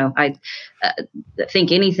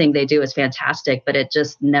think anything they do is fantastic, but it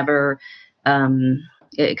just never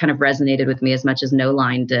it kind of resonated with me as much as No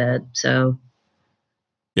Line did. So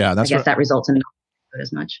yeah, I guess that results in not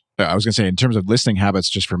as much. I was gonna say, in terms of listening habits,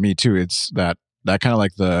 just for me too, it's that kind of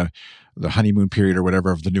like the honeymoon period or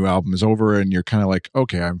whatever of the new album is over, and you're kind of like,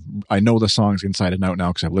 okay, I know the songs inside and out now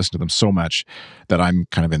because I've listened to them so much that I'm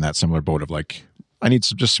kind of in that similar boat of like, I need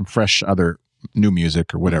some fresh other new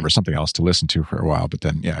music or whatever, something else to listen to for a while. But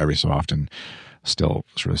then every so often still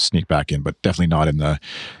sort of sneak back in, but definitely not in the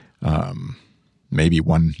maybe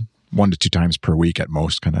one to 2 times per week at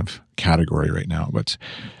most kind of category right now. But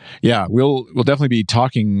yeah, we'll definitely be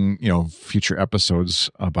talking, future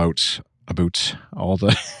episodes about all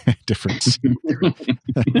the different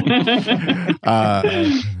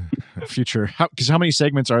future. Because how many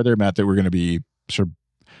segments are there, Matt, that we're going to be sort of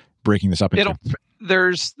breaking this up into?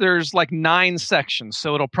 There's like 9 sections,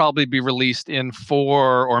 so it'll probably be released in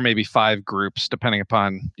 4 or maybe 5 groups, depending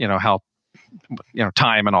upon how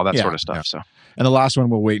time and all that sort of stuff. Yeah. So, and the last one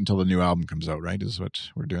we'll wait until the new album comes out, right? Is what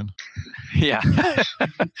we're doing. Yeah,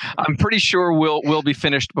 I'm pretty sure we'll be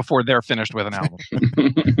finished before they're finished with an album.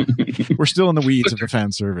 We're still in the weeds of the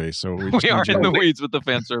fan survey, so we are in the weeds with the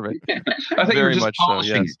fan survey. I think very much so.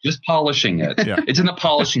 Yes. Just polishing it. Yeah. It's in the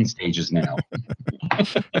polishing stages now.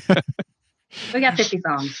 We got 50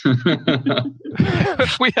 songs.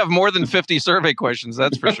 We have more than 50 survey questions,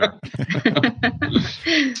 that's for sure.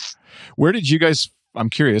 Where did you guys, I'm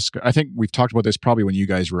curious, I think we've talked about this probably when you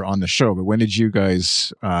guys were on the show, but when did you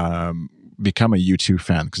guys become a U2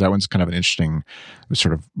 fan? Because that one's kind of an interesting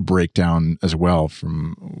sort of breakdown as well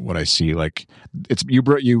from what I see. Like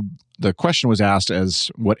the question was asked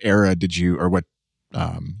as what era did you, or what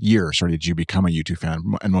year did you become a U2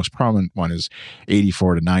 fan? And most prominent one is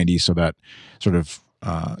 84 to 90. So that sort of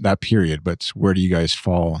that period, but where do you guys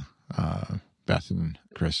fall, Beth and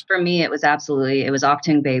Chris? For me, it was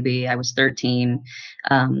Octane Baby. I was 13.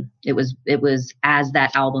 It was as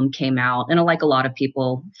that album came out, and like a lot of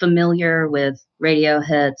people familiar with radio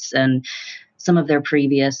hits and some of their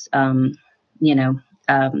previous,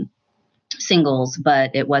 singles,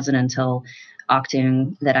 but it wasn't until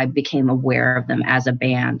Octane that I became aware of them as a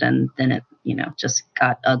band, and then it, just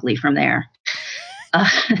got ugly from there. And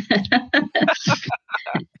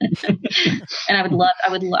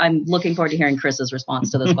I'm looking forward to hearing Chris's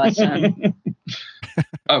response to this question.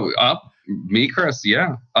 Me, Chris,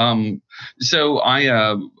 yeah. So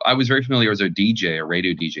I was very familiar as a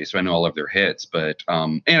radio DJ, so I know all of their hits, but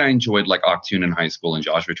and I enjoyed like Octune in high school and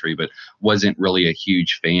Joshua Tree, but wasn't really a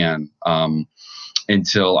huge fan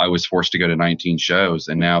until I was forced to go to 19 shows,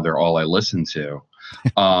 and now they're all I listen to.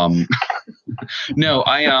 No,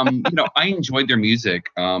 I enjoyed their music,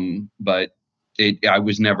 but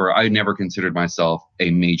I never considered myself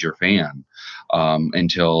a major fan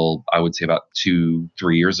until I would say about 2-3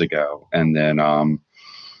 years ago, and then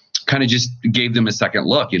kind of just gave them a second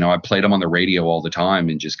look. I played them on the radio all the time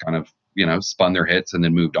and just kind of spun their hits and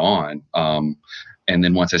then moved on. And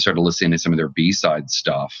then once I started listening to some of their B-side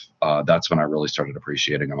stuff, that's when I really started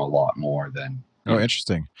appreciating them a lot more than. Oh,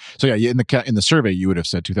 interesting. So yeah, in the survey, you would have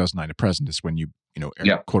said 2009 to present is when you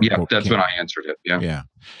quote unquote, that's when I answered it. Yeah, yeah,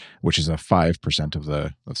 which is a 5% of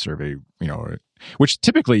the survey. Which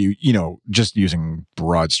typically just using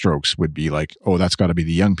broad strokes would be like, oh, that's got to be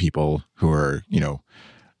the young people who are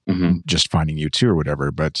just finding U2 or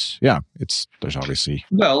whatever. But yeah, there's obviously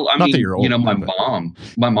my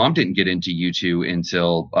mom didn't get into U2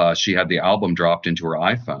 until she had the album dropped into her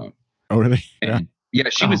iPhone. Oh, really? Yeah,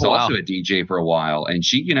 she was also a DJ for a while, and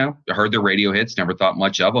she, heard the radio hits, never thought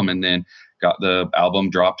much of them, and then got the album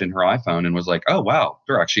dropped in her iPhone and was like, oh, wow,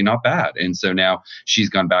 they're actually not bad. And so now she's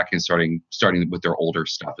gone back and starting with their older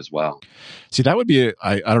stuff as well. See, that would be,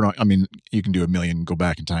 I don't know. I mean, you can do a million, go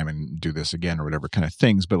back in time and do this again or whatever kind of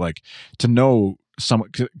things, but like to know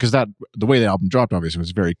because the way the album dropped obviously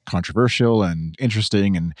was very controversial and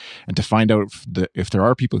interesting, and to find out if there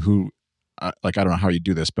are people who, I don't know how you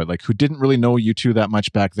do this, but like who didn't really know U2 that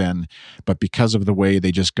much back then, but because of the way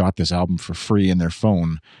they just got this album for free in their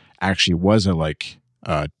phone, actually was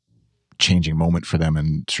a changing moment for them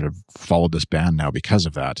and sort of followed this band now because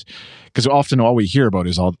of that. Because often all I hear about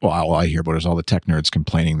is all the tech nerds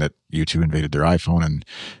complaining that U2 invaded their iPhone and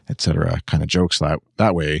et cetera, kind of jokes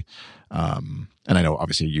that way. And I know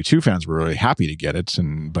obviously U2 fans were really happy to get it,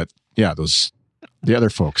 but yeah, the other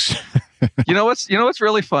folks. You know what's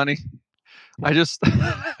really funny? I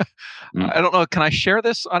don't know. Can I share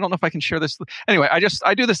this? I don't know if I can share this. Anyway, I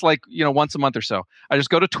do this once a month or so. I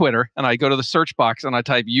just go to Twitter and I go to the search box and I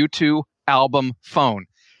type U2 album phone.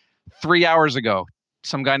 3 hours ago,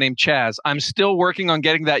 some guy named Chaz, I'm still working on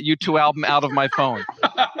getting that U2 album out of my phone.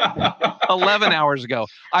 11 hours ago,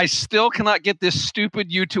 I still cannot get this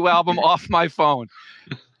stupid U2 album off my phone.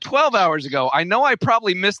 12 hours ago, I know I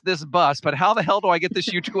probably missed this bus, but how the hell do I get this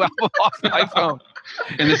U2 album off my phone?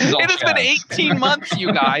 And this is all it has been 18 months,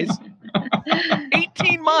 you guys.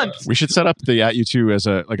 18 months. We should set up the @U2 as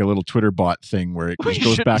a little Twitter bot thing where it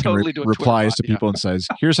goes back and replies to people and says,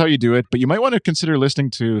 "Here's how you do it, but you might want to consider listening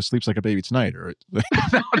to Sleeps Like a Baby Tonight." Or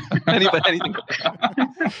anything. But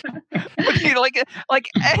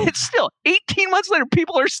it's still 18 months later.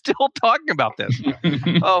 People are still talking about this.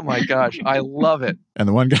 Oh my gosh, I love it. And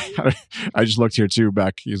the one guy I just looked here too.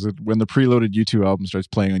 Is it when the preloaded U2 album starts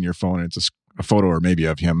playing on your phone and it's a photo or maybe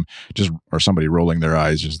of him or somebody rolling their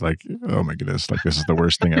eyes, just like, oh my goodness, like this is the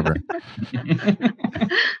worst thing ever.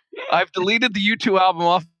 I've deleted the U2 album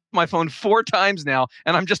off my phone 4 times now,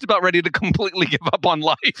 and I'm just about ready to completely give up on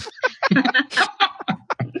life.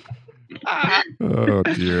 Oh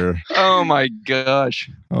dear. Oh my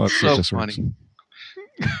gosh. Oh, it's so funny.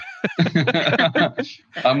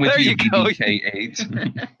 I'm with there you,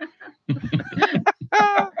 BBK8.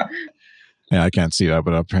 Yeah, I can't see that,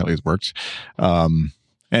 but apparently it worked.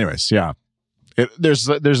 Anyways, yeah. There's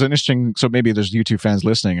an interesting, so maybe there's YouTube fans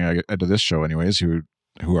listening to this show anyways who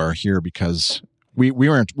are here because we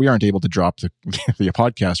aren't able to drop the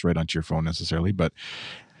podcast right onto your phone necessarily, but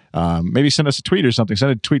maybe send us a tweet or something.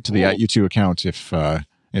 Send a tweet to the @U2 account if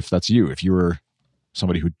that's you. If you were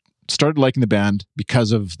somebody who started liking the band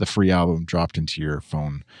because of the free album dropped into your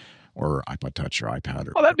phone or iPod Touch or iPad.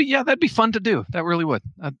 Or that'd be fun to do. That really would.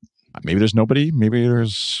 Maybe there's nobody. Maybe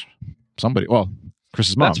there's somebody. Well,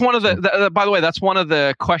 Chris's mom. That's one of by the way, that's one of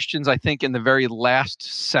the questions I think in the very last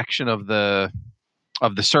section of the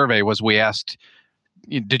survey was we asked,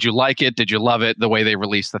 did you like it? Did you love it? The way they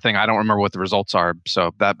released the thing. I don't remember what the results are.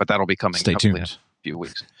 So but that'll be coming. Stay tuned. In a few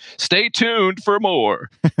weeks. Stay tuned for more.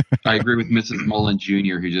 I agree with Mrs. Mullen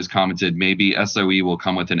Jr., who just commented, maybe SOE will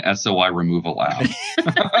come with an SOI removal app.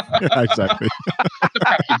 Exactly.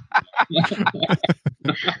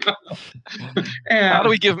 How do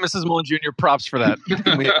we give Mrs. Mullen Jr. props for that? You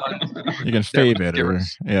can fave it or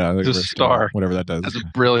the star, whatever that does. That's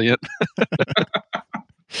brilliant.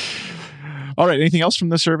 All right. Anything else from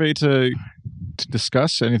the survey to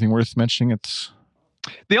discuss? Anything worth mentioning? It's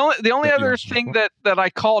the only other thing that I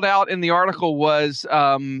called out in the article was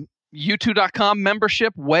U2.com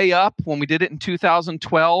membership way up. When we did it in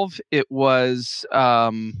 2012, it was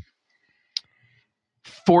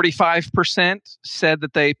 45% said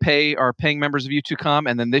that they are paying members of U2.com,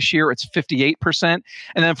 and then this year it's 58%. And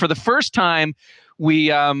then for the first time,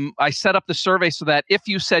 I set up the survey so that if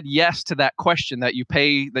you said yes to that question that you're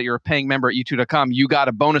a paying member at U2.com, you got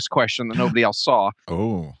a bonus question that nobody else saw.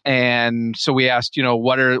 Oh. And so we asked,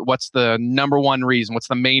 what's the number one reason? What's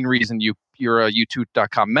the main reason you're a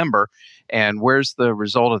U2.com member? And where's the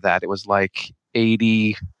result of that? It was like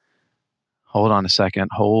 80. Hold on a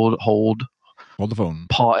second. Hold the phone.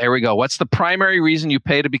 Paul, here we go. What's the primary reason you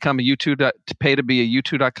pay to become a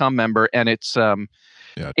U2.com member? And it's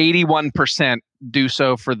 81% do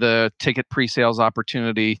so for the ticket pre-sales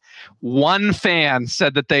opportunity. One fan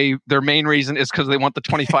said that their main reason is because they want the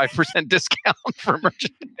 25% discount for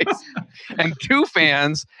merchandise. And 2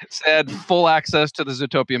 fans said full access to the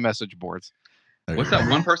Zootopia message boards. What's that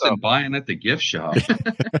one person buying at the gift shop?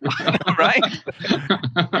 Right?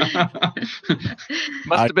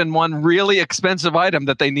 Must have been one really expensive item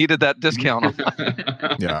that they needed that discount on.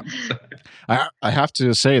 Yeah. I have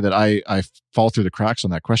to say that I fall through the cracks on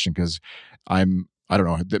that question because I don't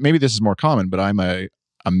know, maybe this is more common, but I'm a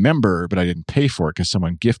member, but I didn't pay for it because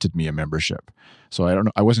someone gifted me a membership. So I don't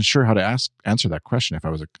know. I wasn't sure how to answer that question. If I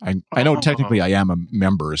was I know technically I am a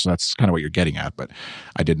member, so that's kind of what you're getting at, but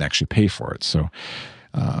I didn't actually pay for it. So,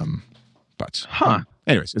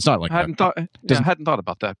 anyways, it's not like I hadn't thought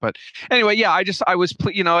about that, but anyway, yeah,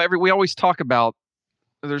 we always talk about,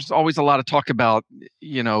 there's always a lot of talk about,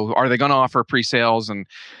 are they going to offer pre-sales and,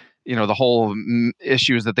 the whole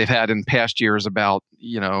issues that they've had in past years about,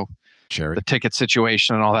 the ticket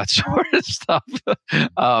situation and all that sort of stuff.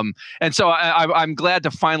 And so I'm glad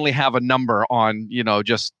to finally have a number on,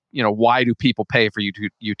 why do people pay for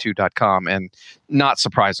U2.com? And not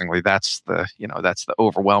surprisingly, that's the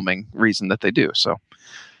overwhelming reason that they do. So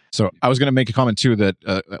I was going to make a comment too that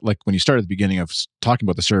like when you started at the beginning of talking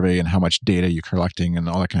about the survey and how much data you're collecting and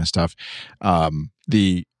all that kind of stuff,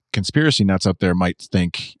 the conspiracy nuts out there might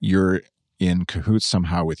think you're in cahoots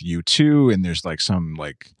somehow with U2 and there's like some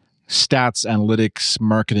like stats, analytics,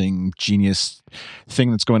 marketing genius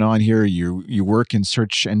thing that's going on here. You work in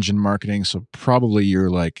search engine marketing, so probably you're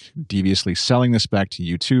like deviously selling this back to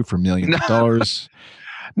U2 for millions of dollars.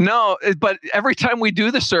 No, but every time we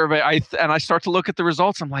do the survey, I start to look at the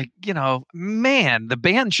results, I'm like, man, the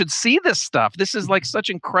band should see this stuff. This is like such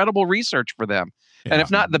incredible research for them. Yeah. And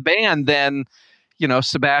if not the band, then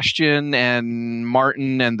Sebastian and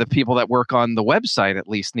Martin and the people that work on the website at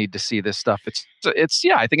least need to see this stuff.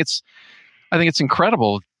 I think it's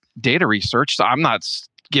incredible data research. So I'm not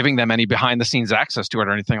giving them any behind the scenes access to it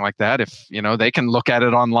or anything like that. If, they can look at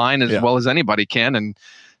it online as well as anybody can and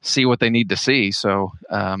see what they need to see. So,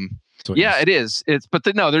 it is. I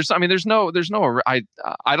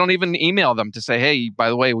don't even email them to say, hey, by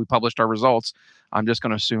the way, we published our results. I'm just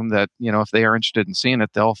going to assume that, if they are interested in seeing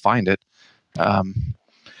it, they'll find it.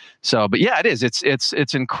 But yeah, it is.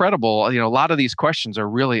 It's incredible. A lot of these questions are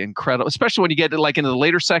really incredible, especially when you get to into the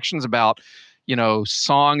later sections about,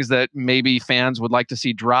 songs that maybe fans would like to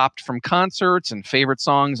see dropped from concerts and favorite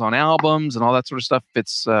songs on albums and all that sort of stuff.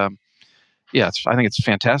 It's, I think it's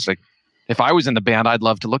fantastic if I was in the band, I'd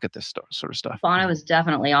love to look at this sort of stuff. Bono was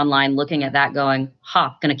definitely online looking at that going,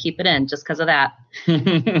 gonna keep it in just because of that.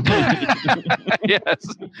 Yes.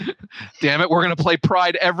 Damn it, we're going to play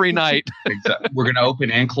Pride every night. Exactly. We're going to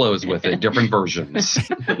open and close with it, different versions.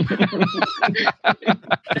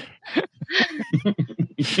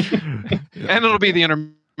 And it'll be the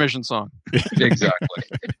intermission song. Exactly.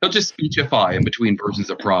 They'll just speechify in between versions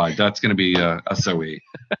of Pride. That's going to be a SOE.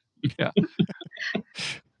 Yeah.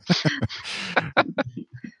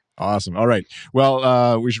 Awesome. All right.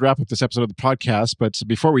 Well, we should wrap up this episode of the podcast. But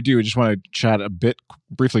before we do, I just want to chat a bit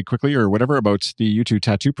quickly or whatever about the U2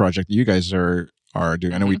 tattoo project that you guys are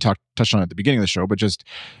doing. I know we touched on it at the beginning of the show, but just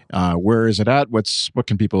where is it at? What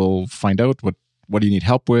can people find out? What do you need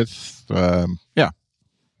help with?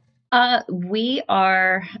 We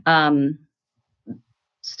are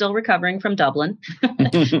still recovering from Dublin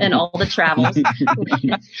and all the travels.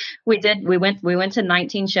 We went to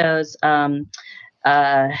 19 shows in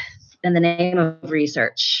the name of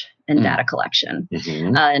research and data collection.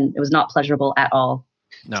 And it was not pleasurable at all.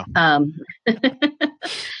 No.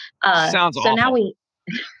 Sounds awful. So now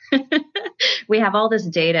we have all this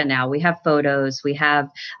data now. We have photos, we have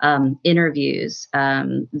interviews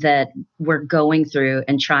that we're going through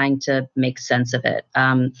and trying to make sense of it.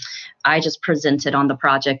 I just presented on the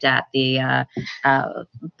project at the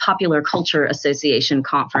Popular Culture Association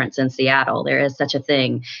conference in Seattle. There is such a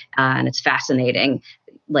thing, and it's fascinating.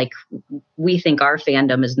 Like, we think our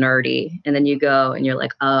fandom is nerdy, and then you go and you're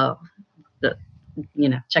like, oh,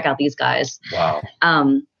 check out these guys. Wow.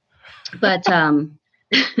 But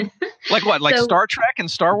like what? Like Star Trek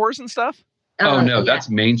and Star Wars and stuff? No, that's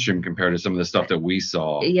mainstream compared to some of the stuff that we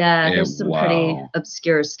saw. Yeah, there's some pretty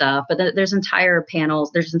obscure stuff, but there's entire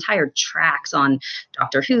panels, there's entire tracks on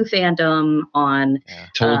Doctor Who fandom, on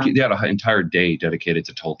Tolkien. They had an entire day dedicated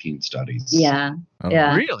to Tolkien studies. Yeah.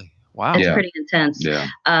 Yeah. Really? Wow. It's pretty intense. Yeah.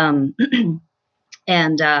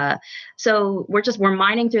 And so we're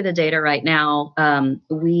mining through the data right now.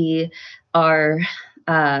 We are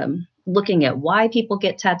looking at why people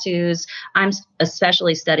get tattoos. I'm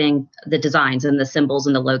especially studying the designs and the symbols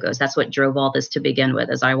and the logos. That's what drove all this to begin with,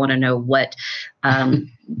 is I want to know what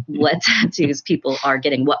tattoos people are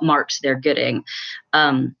getting, what marks they're getting.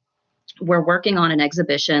 We're working on an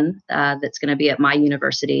exhibition that's going to be at my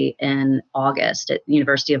university in August, at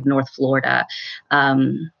University of North Florida.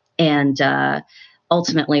 And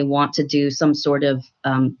ultimately want to do some sort of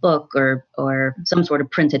book or some sort of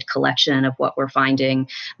printed collection of what we're finding.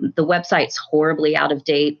 The website's horribly out of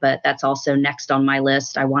date, but that's also next on my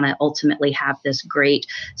list. I want to ultimately have this great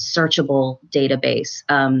searchable database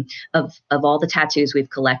of all the tattoos we've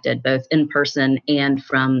collected, both in person and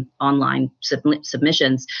from online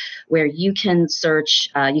submissions, where you can search,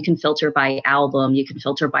 you can filter by album, you can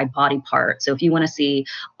filter by body part. So if you want to see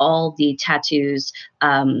all the tattoos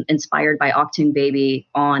inspired by Octoon Baby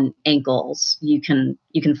on ankles, you can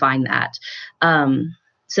find that.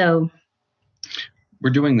 So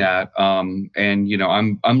we're doing that. And,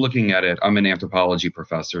 I'm looking at it. I'm an anthropology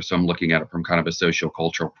professor, so I'm looking at it from kind of a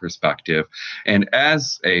sociocultural perspective. And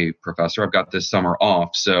as a professor, I've got this summer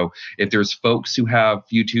off. So if there's folks who have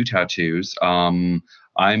U2 tattoos,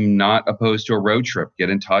 I'm not opposed to a road trip. Get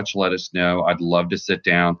in touch. Let us know. I'd love to sit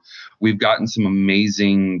down. We've gotten some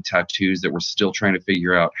amazing tattoos that we're still trying to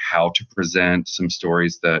figure out how to present, some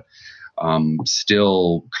stories that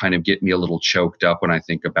still kind of get me a little choked up when I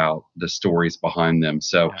think about the stories behind them.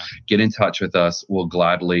 So get in touch with us. We'll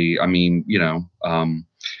gladly,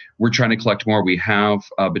 we're trying to collect more. We have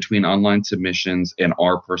between online submissions and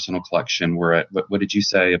our personal collection, we're at, what did you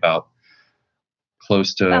say, about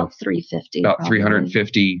close to about 350, about probably.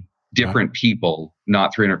 350 different people,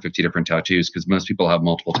 not 350 different tattoos, because most people have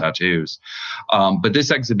multiple tattoos. But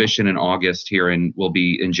this exhibition in August will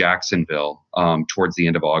be in Jacksonville towards the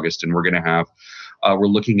end of August. And we're going to have, we're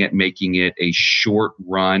looking at making it a short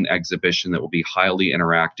run exhibition that will be highly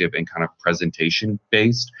interactive and kind of presentation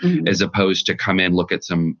based, as opposed to come in, look at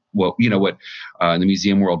some, in the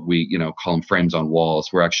museum world, we, call them frames on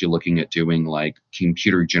walls. We're actually looking at doing like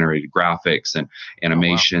computer generated graphics and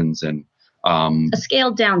animations and a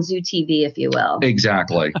scaled down Zoo TV, if you will.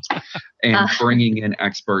 Exactly. And bringing in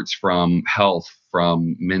experts from health,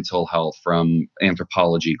 from mental health, from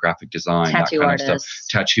anthropology, graphic design, tattoo that kind artists. of stuff,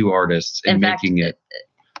 tattoo artists, and making it.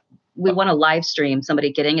 We want to live stream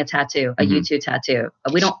somebody getting a tattoo, a U2 tattoo.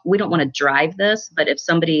 We don't want to drive this, but if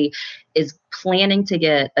somebody is planning to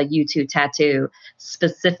get a U2 tattoo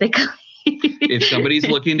specifically, if somebody's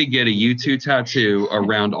looking to get a U2 tattoo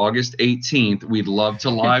around August 18th, we'd love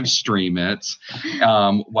to live stream it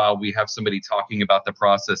while we have somebody talking about the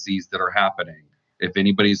processes that are happening. If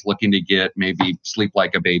anybody's looking to get maybe Sleep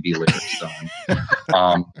Like a Baby lyrics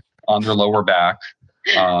done on their lower back,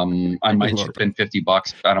 I might chip in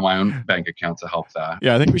 $50 out of my own bank account to help that.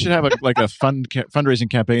 Yeah, I think we should have a fundraising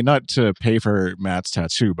campaign, not to pay for Matt's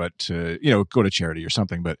tattoo, but to go to charity or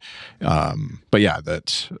something. But yeah,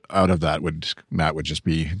 that out of that Matt would just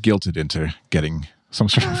be guilted into getting some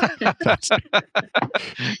sort of tattoo.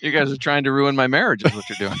 You guys are trying to ruin my marriage, is what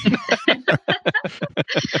you're doing.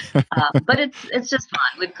 But it's just fun.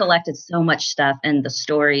 We've collected so much stuff, and the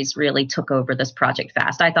stories really took over this project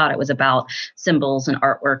fast. I thought it was about symbols and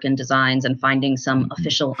artwork and designs and finding some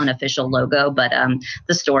official, unofficial logo, but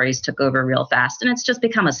the stories took over real fast, and it's just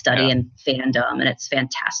become a study in fandom, and it's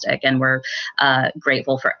fantastic. And we're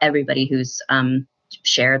grateful for everybody who's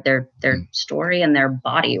shared their story and their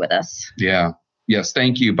body with us. Yeah. Yes,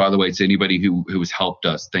 thank you, by the way, to anybody who has helped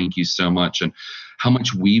us. Thank you so much. And how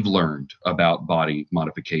much we've learned about body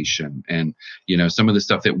modification and, some of the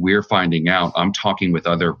stuff that we're finding out. I'm talking with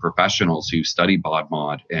other professionals who study bod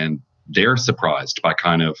mod, and they're surprised by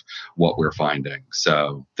kind of what we're finding.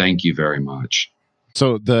 So thank you very much.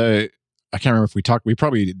 So I can't remember if we talked, I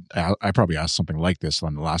probably asked something like this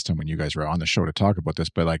on the last time when you guys were on the show to talk about this,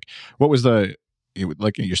 but like, what was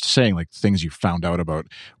like you're saying, like things you found out about,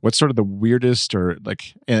 what's sort of the weirdest, or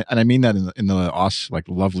like, and I mean that in the like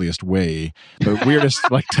loveliest way, the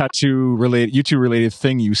weirdest like tattoo related, YouTube related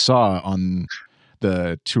thing you saw on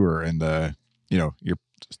the tour and you're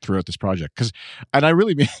throughout this project. And I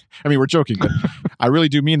really mean, we're joking, but I really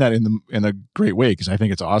do mean that in a great way, because I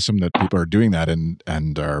think it's awesome that people are doing that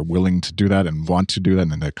and are willing to do that and want to do that,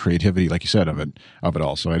 and the creativity, like you said, of it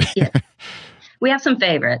all. So we have some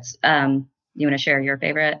favorites. You want to share your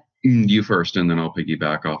favorite? You first, and then I'll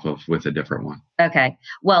piggyback off with a different one. Okay.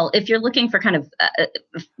 Well, if you're looking for kind of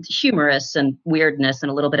humorous and weirdness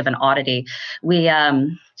and a little bit of an oddity,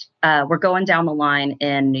 we're going down the line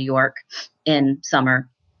in New York in summer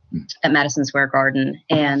at Madison Square Garden,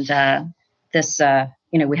 and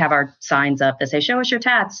we have our signs up that say, "Show us your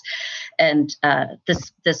tats," and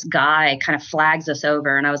this guy kind of flags us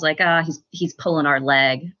over, and I was like, he's pulling our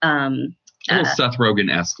leg. A little Seth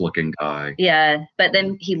Rogen-esque looking guy. Yeah, but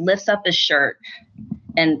then he lifts up his shirt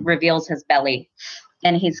and reveals his belly,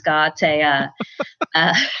 and he's got a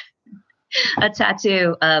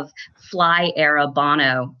tattoo of Fly era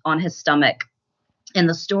Bono on his stomach. And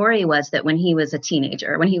the story was that when he was a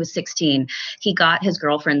teenager, when he was 16, he got his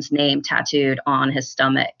girlfriend's name tattooed on his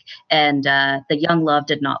stomach, and the young love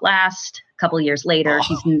did not last. A couple of years later,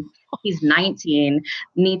 he's 19,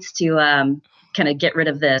 needs to kind of get rid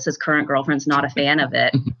of this. His current girlfriend's not a fan of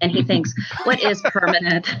it. And he thinks, what is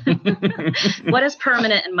permanent? What is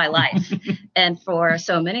permanent in my life? And for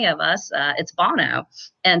so many of us, it's Bono.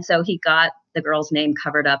 And so he got the girl's name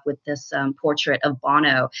covered up with this portrait of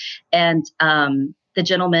Bono. And the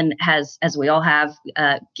gentleman has, as we all have,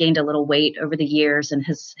 gained a little weight over the years, and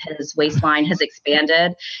his waistline has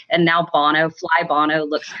expanded. And now Fly Bono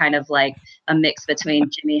looks kind of like a mix between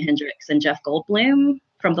Jimi Hendrix and Jeff Goldblum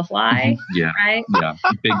from The Fly. Yeah. Right? Yeah.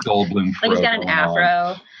 Big Goldblum. Like he's got an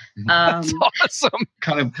afro. That's awesome.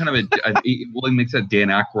 Kind of well, he makes that Dan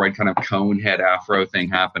Aykroyd kind of cone head afro thing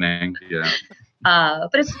happening. Yeah.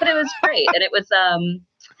 But it was great. And it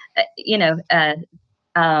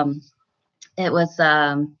was,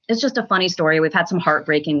 it's just a funny story. We've had some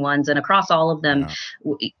heartbreaking ones, and across all of them,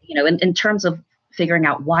 in terms of figuring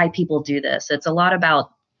out why people do this, it's a lot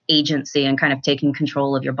about agency and kind of taking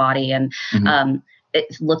control of your body. And,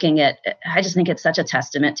 I just think it's such a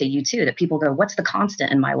testament to you too, that people go, what's the constant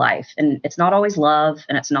in my life? And it's not always love,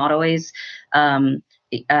 and it's not always, family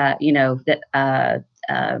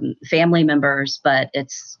members, but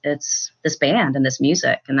it's this band and this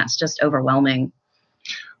music, and that's just overwhelming.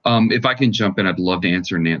 If I can jump in, I'd love to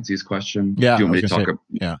answer Nancy's question. Yeah. Do you want me to talk?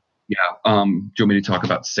 Yeah. Do you want me to talk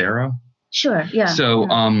about Sarah? Sure. Yeah. So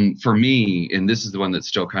for me, and this is the one that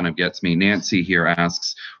still kind of gets me, Nancy here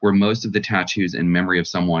asks, were most of the tattoos in memory of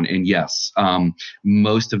someone? And yes,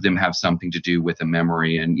 most of them have something to do with a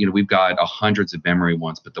memory. And, we've got hundreds of memory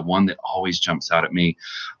ones, but the one that always jumps out at me.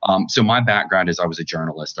 So my background is I was a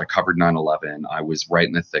journalist. I covered 9/11. I was right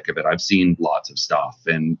in the thick of it. I've seen lots of stuff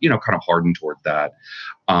and, kind of hardened toward that.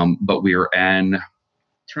 But we were in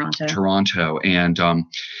Toronto. And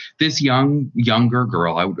this younger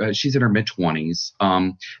girl, she's in her mid-20s,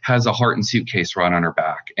 has a heart and suitcase right on her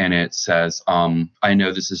back. And it says, I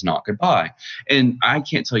know this is not goodbye. And I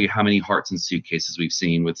can't tell you how many hearts and suitcases we've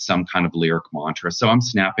seen with some kind of lyric mantra. So I'm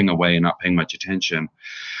snapping away and not paying much attention.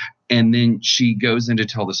 And then she goes in to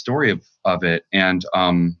tell the story of it. And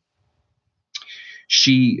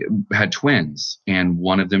she had twins, and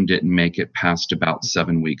one of them didn't make it past about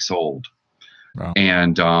 7 weeks old. Wow.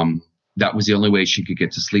 And that was the only way she could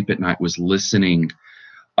get to sleep at night, was listening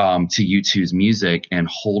to U2's music and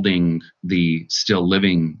holding the still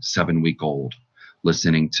living 7-week-old,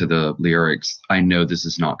 listening to the lyrics. I know this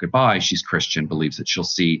is not goodbye. She's Christian, believes that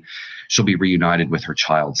she'll be reunited with her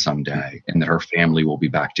child someday, and that her family will be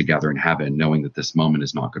back together in heaven, knowing that this moment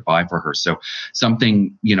is not goodbye for her. So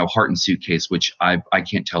something, Heart and Suitcase, which I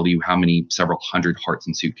can't tell you how many, several hundred Hearts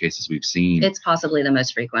and Suitcases we've seen. It's possibly the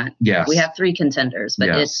most frequent. Yes. We have 3 contenders, but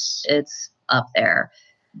yes. it's up there.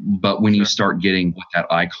 But when you start getting what that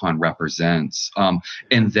icon represents,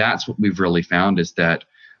 and that's what we've really found, is that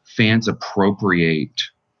fans appropriate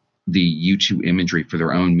the U2 imagery for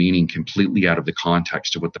their own meaning completely out of the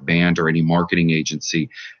context of what the band or any marketing agency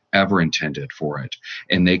ever intended for it.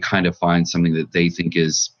 And they kind of find something that they think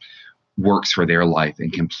works for their life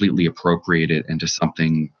and completely appropriate it into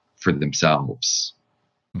something for themselves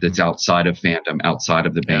that's outside of fandom, outside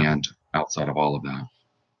of the band, outside of all of that.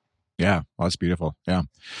 Yeah, well, that's beautiful. Yeah,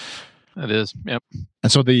 it is. Yep.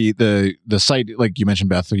 And so the site, like you mentioned,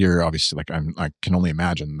 Beth, you're obviously I can only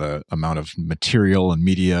imagine the amount of material and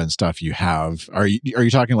media and stuff you have. Are you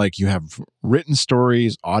talking like you have written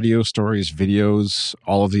stories, audio stories, videos,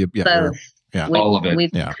 all of the both? All of it.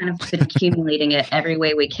 We've kind of been accumulating it every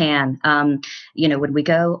way we can. When we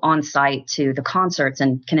go on site to the concerts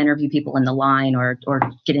and can interview people in the line or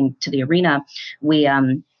getting to the arena, we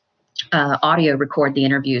audio record the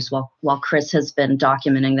interviews while Chris has been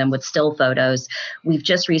documenting them with still photos. We've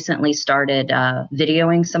just recently started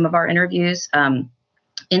videoing some of our interviews.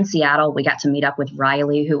 In Seattle, we got to meet up with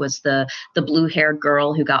Riley, who was the blue-haired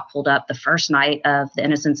girl who got pulled up the first night of the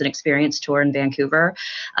Innocence and Experience tour in Vancouver.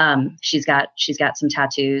 She's got some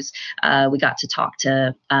tattoos. We got to talk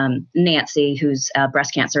to Nancy, who's a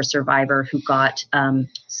breast cancer survivor who got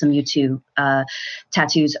some U2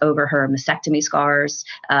 tattoos over her mastectomy scars.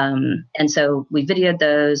 And so we videoed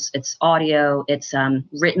those. It's audio. It's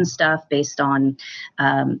written stuff based on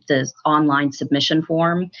the online submission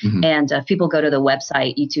form. Mm-hmm. And if people go to the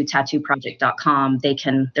website, u2tattooproject.com,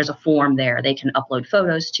 there's a form there. They can upload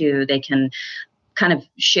photos to, they can kind of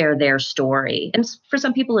share their story. And for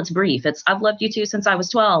some people, it's brief. I've loved U2 since I was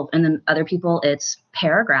 12. And then other people, it's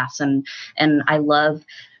paragraphs. And I love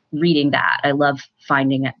reading that. I love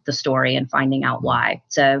finding the story and finding out why.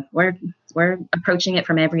 So we're approaching it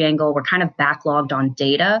from every angle. We're kind of backlogged on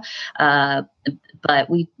data, but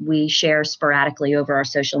we share sporadically over our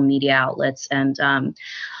social media outlets. And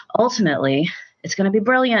ultimately, it's going to be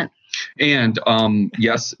brilliant. And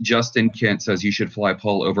yes, Justin Kent says you should fly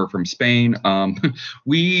Paul over from Spain.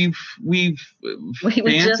 We've fantasy.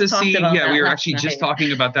 We were actually just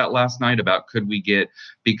talking about that last night about could we get,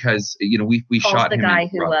 because we Paul's shot the him guy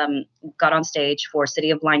who got on stage for City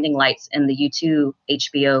of Blinding Lights in the U2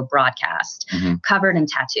 HBO broadcast, covered in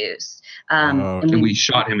tattoos. And we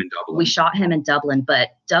shot him in Dublin. We shot him in Dublin,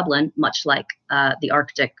 but Dublin, much like the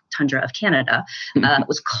Arctic tundra of Canada,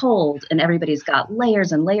 was cold, and everybody's got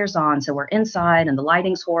layers and layers on. So we're inside, and the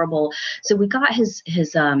lighting's horrible. So we got his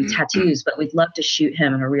tattoos, but we'd love to shoot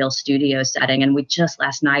him in a real studio setting. And we just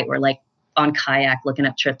last night were like on kayak looking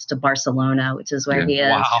up trips to Barcelona, which is where he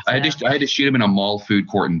is. Wow. So. I had to shoot him in a mall food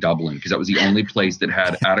court in Dublin because that was the only place that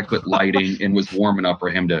had adequate lighting and was warm enough for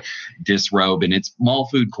him to disrobe. And it's mall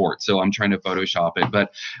food court, so I'm trying to Photoshop it.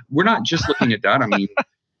 But we're not just looking at that. I mean,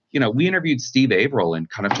 we interviewed Steve Averill and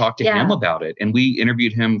kind of talked to him about it. And we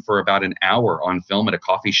interviewed him for about an hour on film at a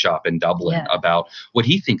coffee shop in Dublin about what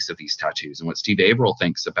he thinks of these tattoos and what Steve Averill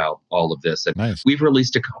thinks about all of this. And we've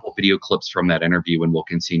released a couple video clips from that interview, and we'll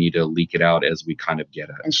continue to leak it out as we kind of get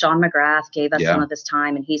it. And Sean McGrath gave us some of his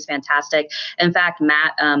time, and he's fantastic. In fact,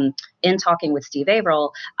 Matt, in talking with Steve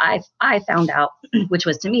Averill, I found out, which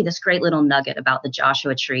was to me this great little nugget about the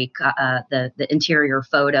Joshua Tree, the interior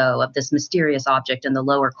photo of this mysterious object in the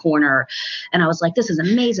lower corner. And I was like, this is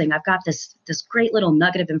amazing. I've got this great little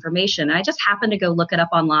nugget of information. And I just happened to go look it up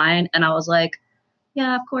online, and I was like,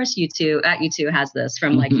 yeah, of course U2 has this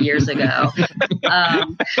from like years ago.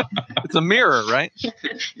 It's a mirror, right?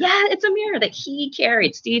 Yeah, it's a mirror that he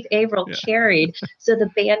carried, Steve Averill carried, so the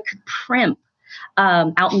band could primp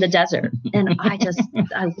out in the desert. And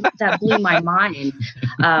that blew my mind.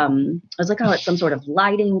 I was like, oh, it's some sort of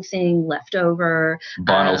lighting thing left over.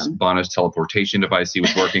 Bono's teleportation device he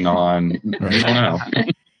was working on. I don't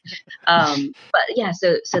know. But yeah,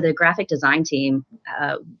 so the graphic design team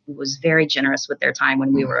was very generous with their time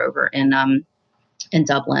when we were over in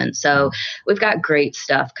Dublin. So we've got great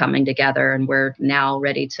stuff coming together, and we're now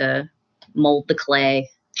ready to mold the clay.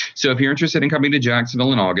 So if you're interested in coming to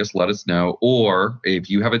Jacksonville in August, let us know. Or if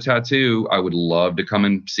you have a tattoo, I would love to come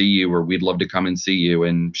and see you, or we'd love to come and see you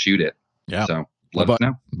and shoot it. Yeah. So let us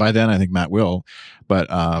know. By then, I think Matt will. But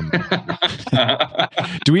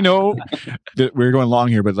do we know that we're going long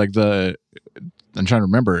here? But like I'm trying to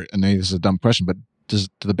remember, and maybe this is a dumb question, but do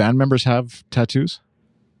the band members have tattoos?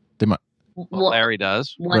 They might. Well, Larry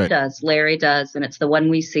does. One does. Larry does. And it's the one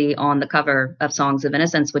we see on the cover of Songs of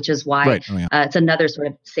Innocence, which is why it's another sort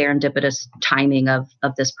of serendipitous timing of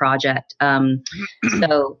this project.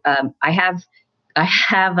 So I have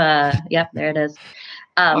yep, there it is.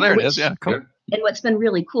 There it is. Yeah, cool. And what's been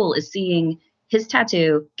really cool is seeing his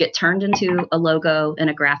tattoo get turned into a logo and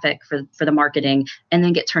a graphic for the marketing, and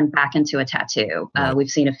then get turned back into a tattoo. We've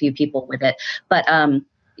seen a few people with it, but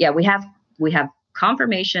we have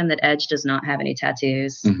confirmation that Edge does not have any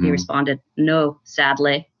tattoos. Mm-hmm. He responded, no,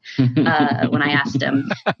 sadly, when I asked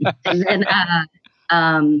him. And then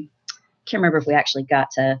can't remember if we actually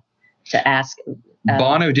got to ask.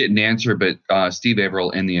 Bono didn't answer, but Steve Averill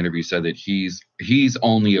in the interview said that he's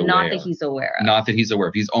only aware. Not that he's aware of. Not that he's aware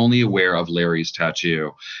of. He's only aware of Larry's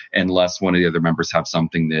tattoo, unless one of the other members have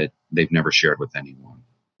something that they've never shared with anyone.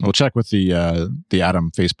 We'll check with the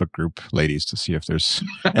Adam Facebook group ladies to see if there's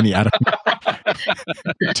any Adam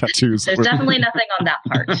tattoos. There's definitely nothing on that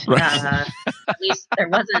part. Right. At least there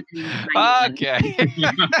wasn't. Okay.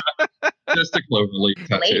 Just a cloverleaf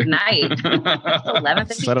tattoo. Late night.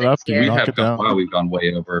 11:56. Set it up. We have gone, wow, we've gone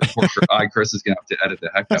way over. Chris is going to have to edit the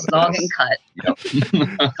heck out of this. Log and cut. Yep.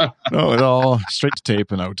 No, it all straight to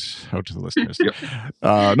tape and out to the listeners. Yep.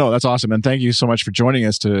 No, that's awesome, and thank you so much for joining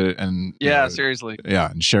us seriously. Yeah,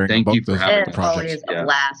 and sharing thank about you for having the project. Always a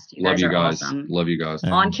blast. Love you guys. Awesome. Love you guys.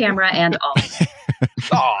 On camera and off.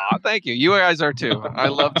 Aw, thank you. You guys are too. I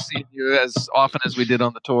love seeing you as often as we did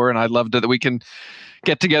on the tour, and I loved that we can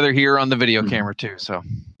get together here on the video camera too. So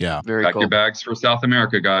yeah, very Pack cool. your bags for South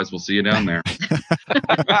America, guys. We'll see you down there.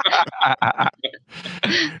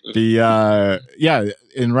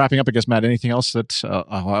 In wrapping up, I guess, Matt, anything else that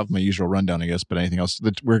I'll have my usual rundown, I guess, but anything else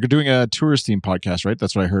that we're doing a tourist theme podcast, right?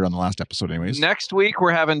 That's what I heard on the last episode anyways. Next week,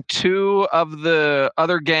 we're having two of the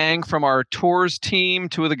other gang from our tours team,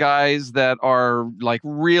 two of the guys that are like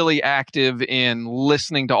really active in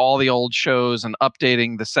listening to all the old shows and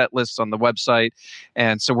updating the set lists on the website.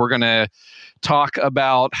 And so we're going to talk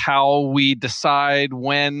about how we decide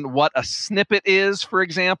what a snippet is, for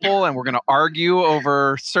example, and we're going to argue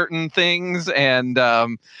over certain things. And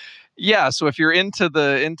so if you're into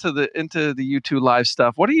the YouTube live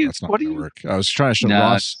stuff, what do you work? I was trying to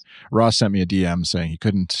show Ross sent me a DM saying he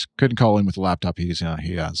couldn't call in with the laptop.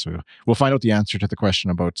 So we'll find out the answer to the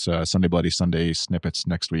question about Sunday Bloody Sunday snippets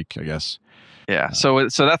next week, I guess. Yeah, so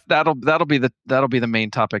that'll be the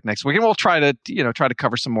main topic next week, and we'll try to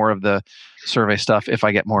cover some more of the survey stuff if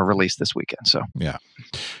I get more released this weekend. So yeah,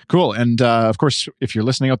 cool. And of course, if you're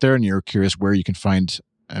listening out there and you're curious where you can find,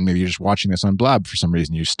 and maybe you're just watching this on Blab for some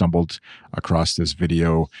reason, you stumbled across this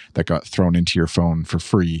video that got thrown into your phone for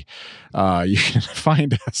free, you can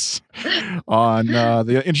find us on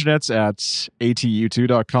the internets at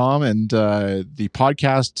atu2.com, and the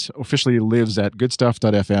podcast officially lives at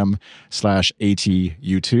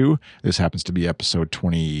goodstuff.fm/atu2. This happens to be episode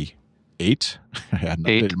 28. I hadn't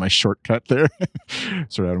updated my shortcut there,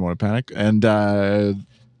 so I don't want to panic. And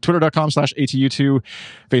Twitter.com/ATU2,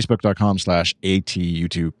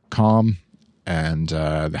 Facebook.com/ATU2com. And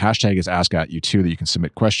the hashtag is AskAtU2 that you can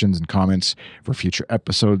submit questions and comments for future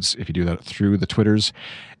episodes if you do that through the Twitters.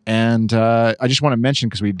 And I just want to mention,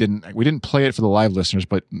 because we didn't play it for the live listeners,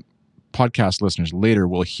 but podcast listeners later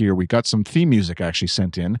will hear we got some theme music actually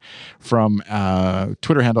sent in from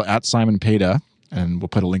Twitter handle @SimonPeda, and we'll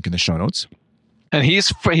put a link in the show notes. And he's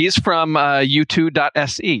from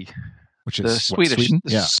u2.se. Which is the Swedish,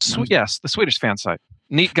 the Swedish fan site.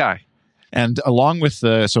 Neat guy. And along with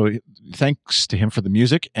so thanks to him for the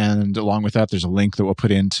music. And along with that, there's a link that we'll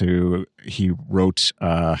put into, he wrote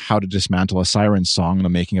How to Dismantle a Siren Song and the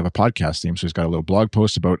Making of a Podcast Theme. So he's got a little blog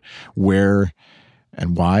post about where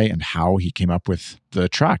and why and how he came up with the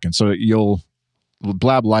track. And so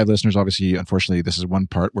Blab live listeners, obviously, unfortunately, this is one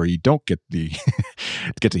part where you don't get to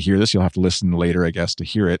hear this. You'll have to listen later, I guess, to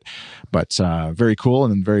hear it. But very cool,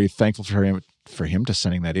 and very thankful for him to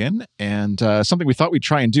sending that in. And something we thought we'd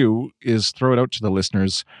try and do is throw it out to the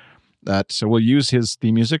listeners that we'll use his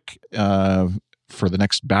theme music for the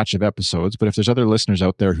next batch of episodes. But if there's other listeners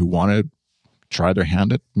out there who want to try their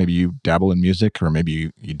hand at, maybe you dabble in music, or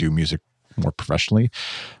maybe you do music more professionally,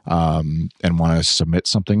 and want to submit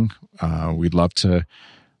something, we'd love to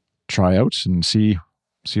try out and see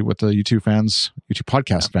what the YouTube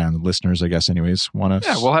podcast fan listeners, I guess, anyways, want to.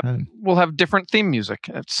 Yeah, we'll have different theme music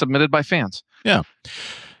submitted by fans. Yeah,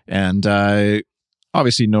 and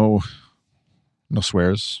obviously no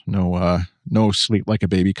swears, no Sleep Like a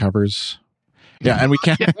Baby covers, Yeah, and we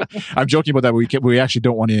can't. I'm joking about that. We actually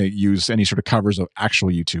don't want to use any sort of covers of actual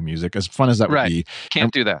U2 music. As fun as that would be,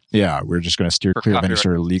 can't do that. Yeah, we're just going to steer clear of any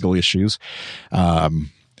sort of legal issues.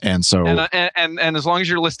 And so, and as long as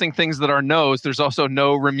you're listing things that are no's, there's also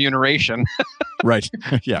no remuneration. Right.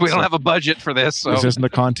 Yeah. We don't have a budget for this. So. This isn't a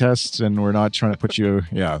contest, and we're not trying to put you.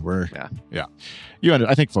 Yeah.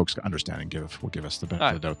 I think folks understand and will give us the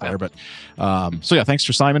benefit of the doubt there. But thanks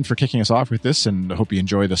for Simon for kicking us off with this, and I hope you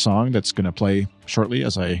enjoy the song that's going to play shortly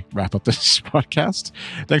as I wrap up this podcast.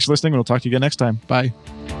 Thanks for listening. We'll talk to you again next time. Bye.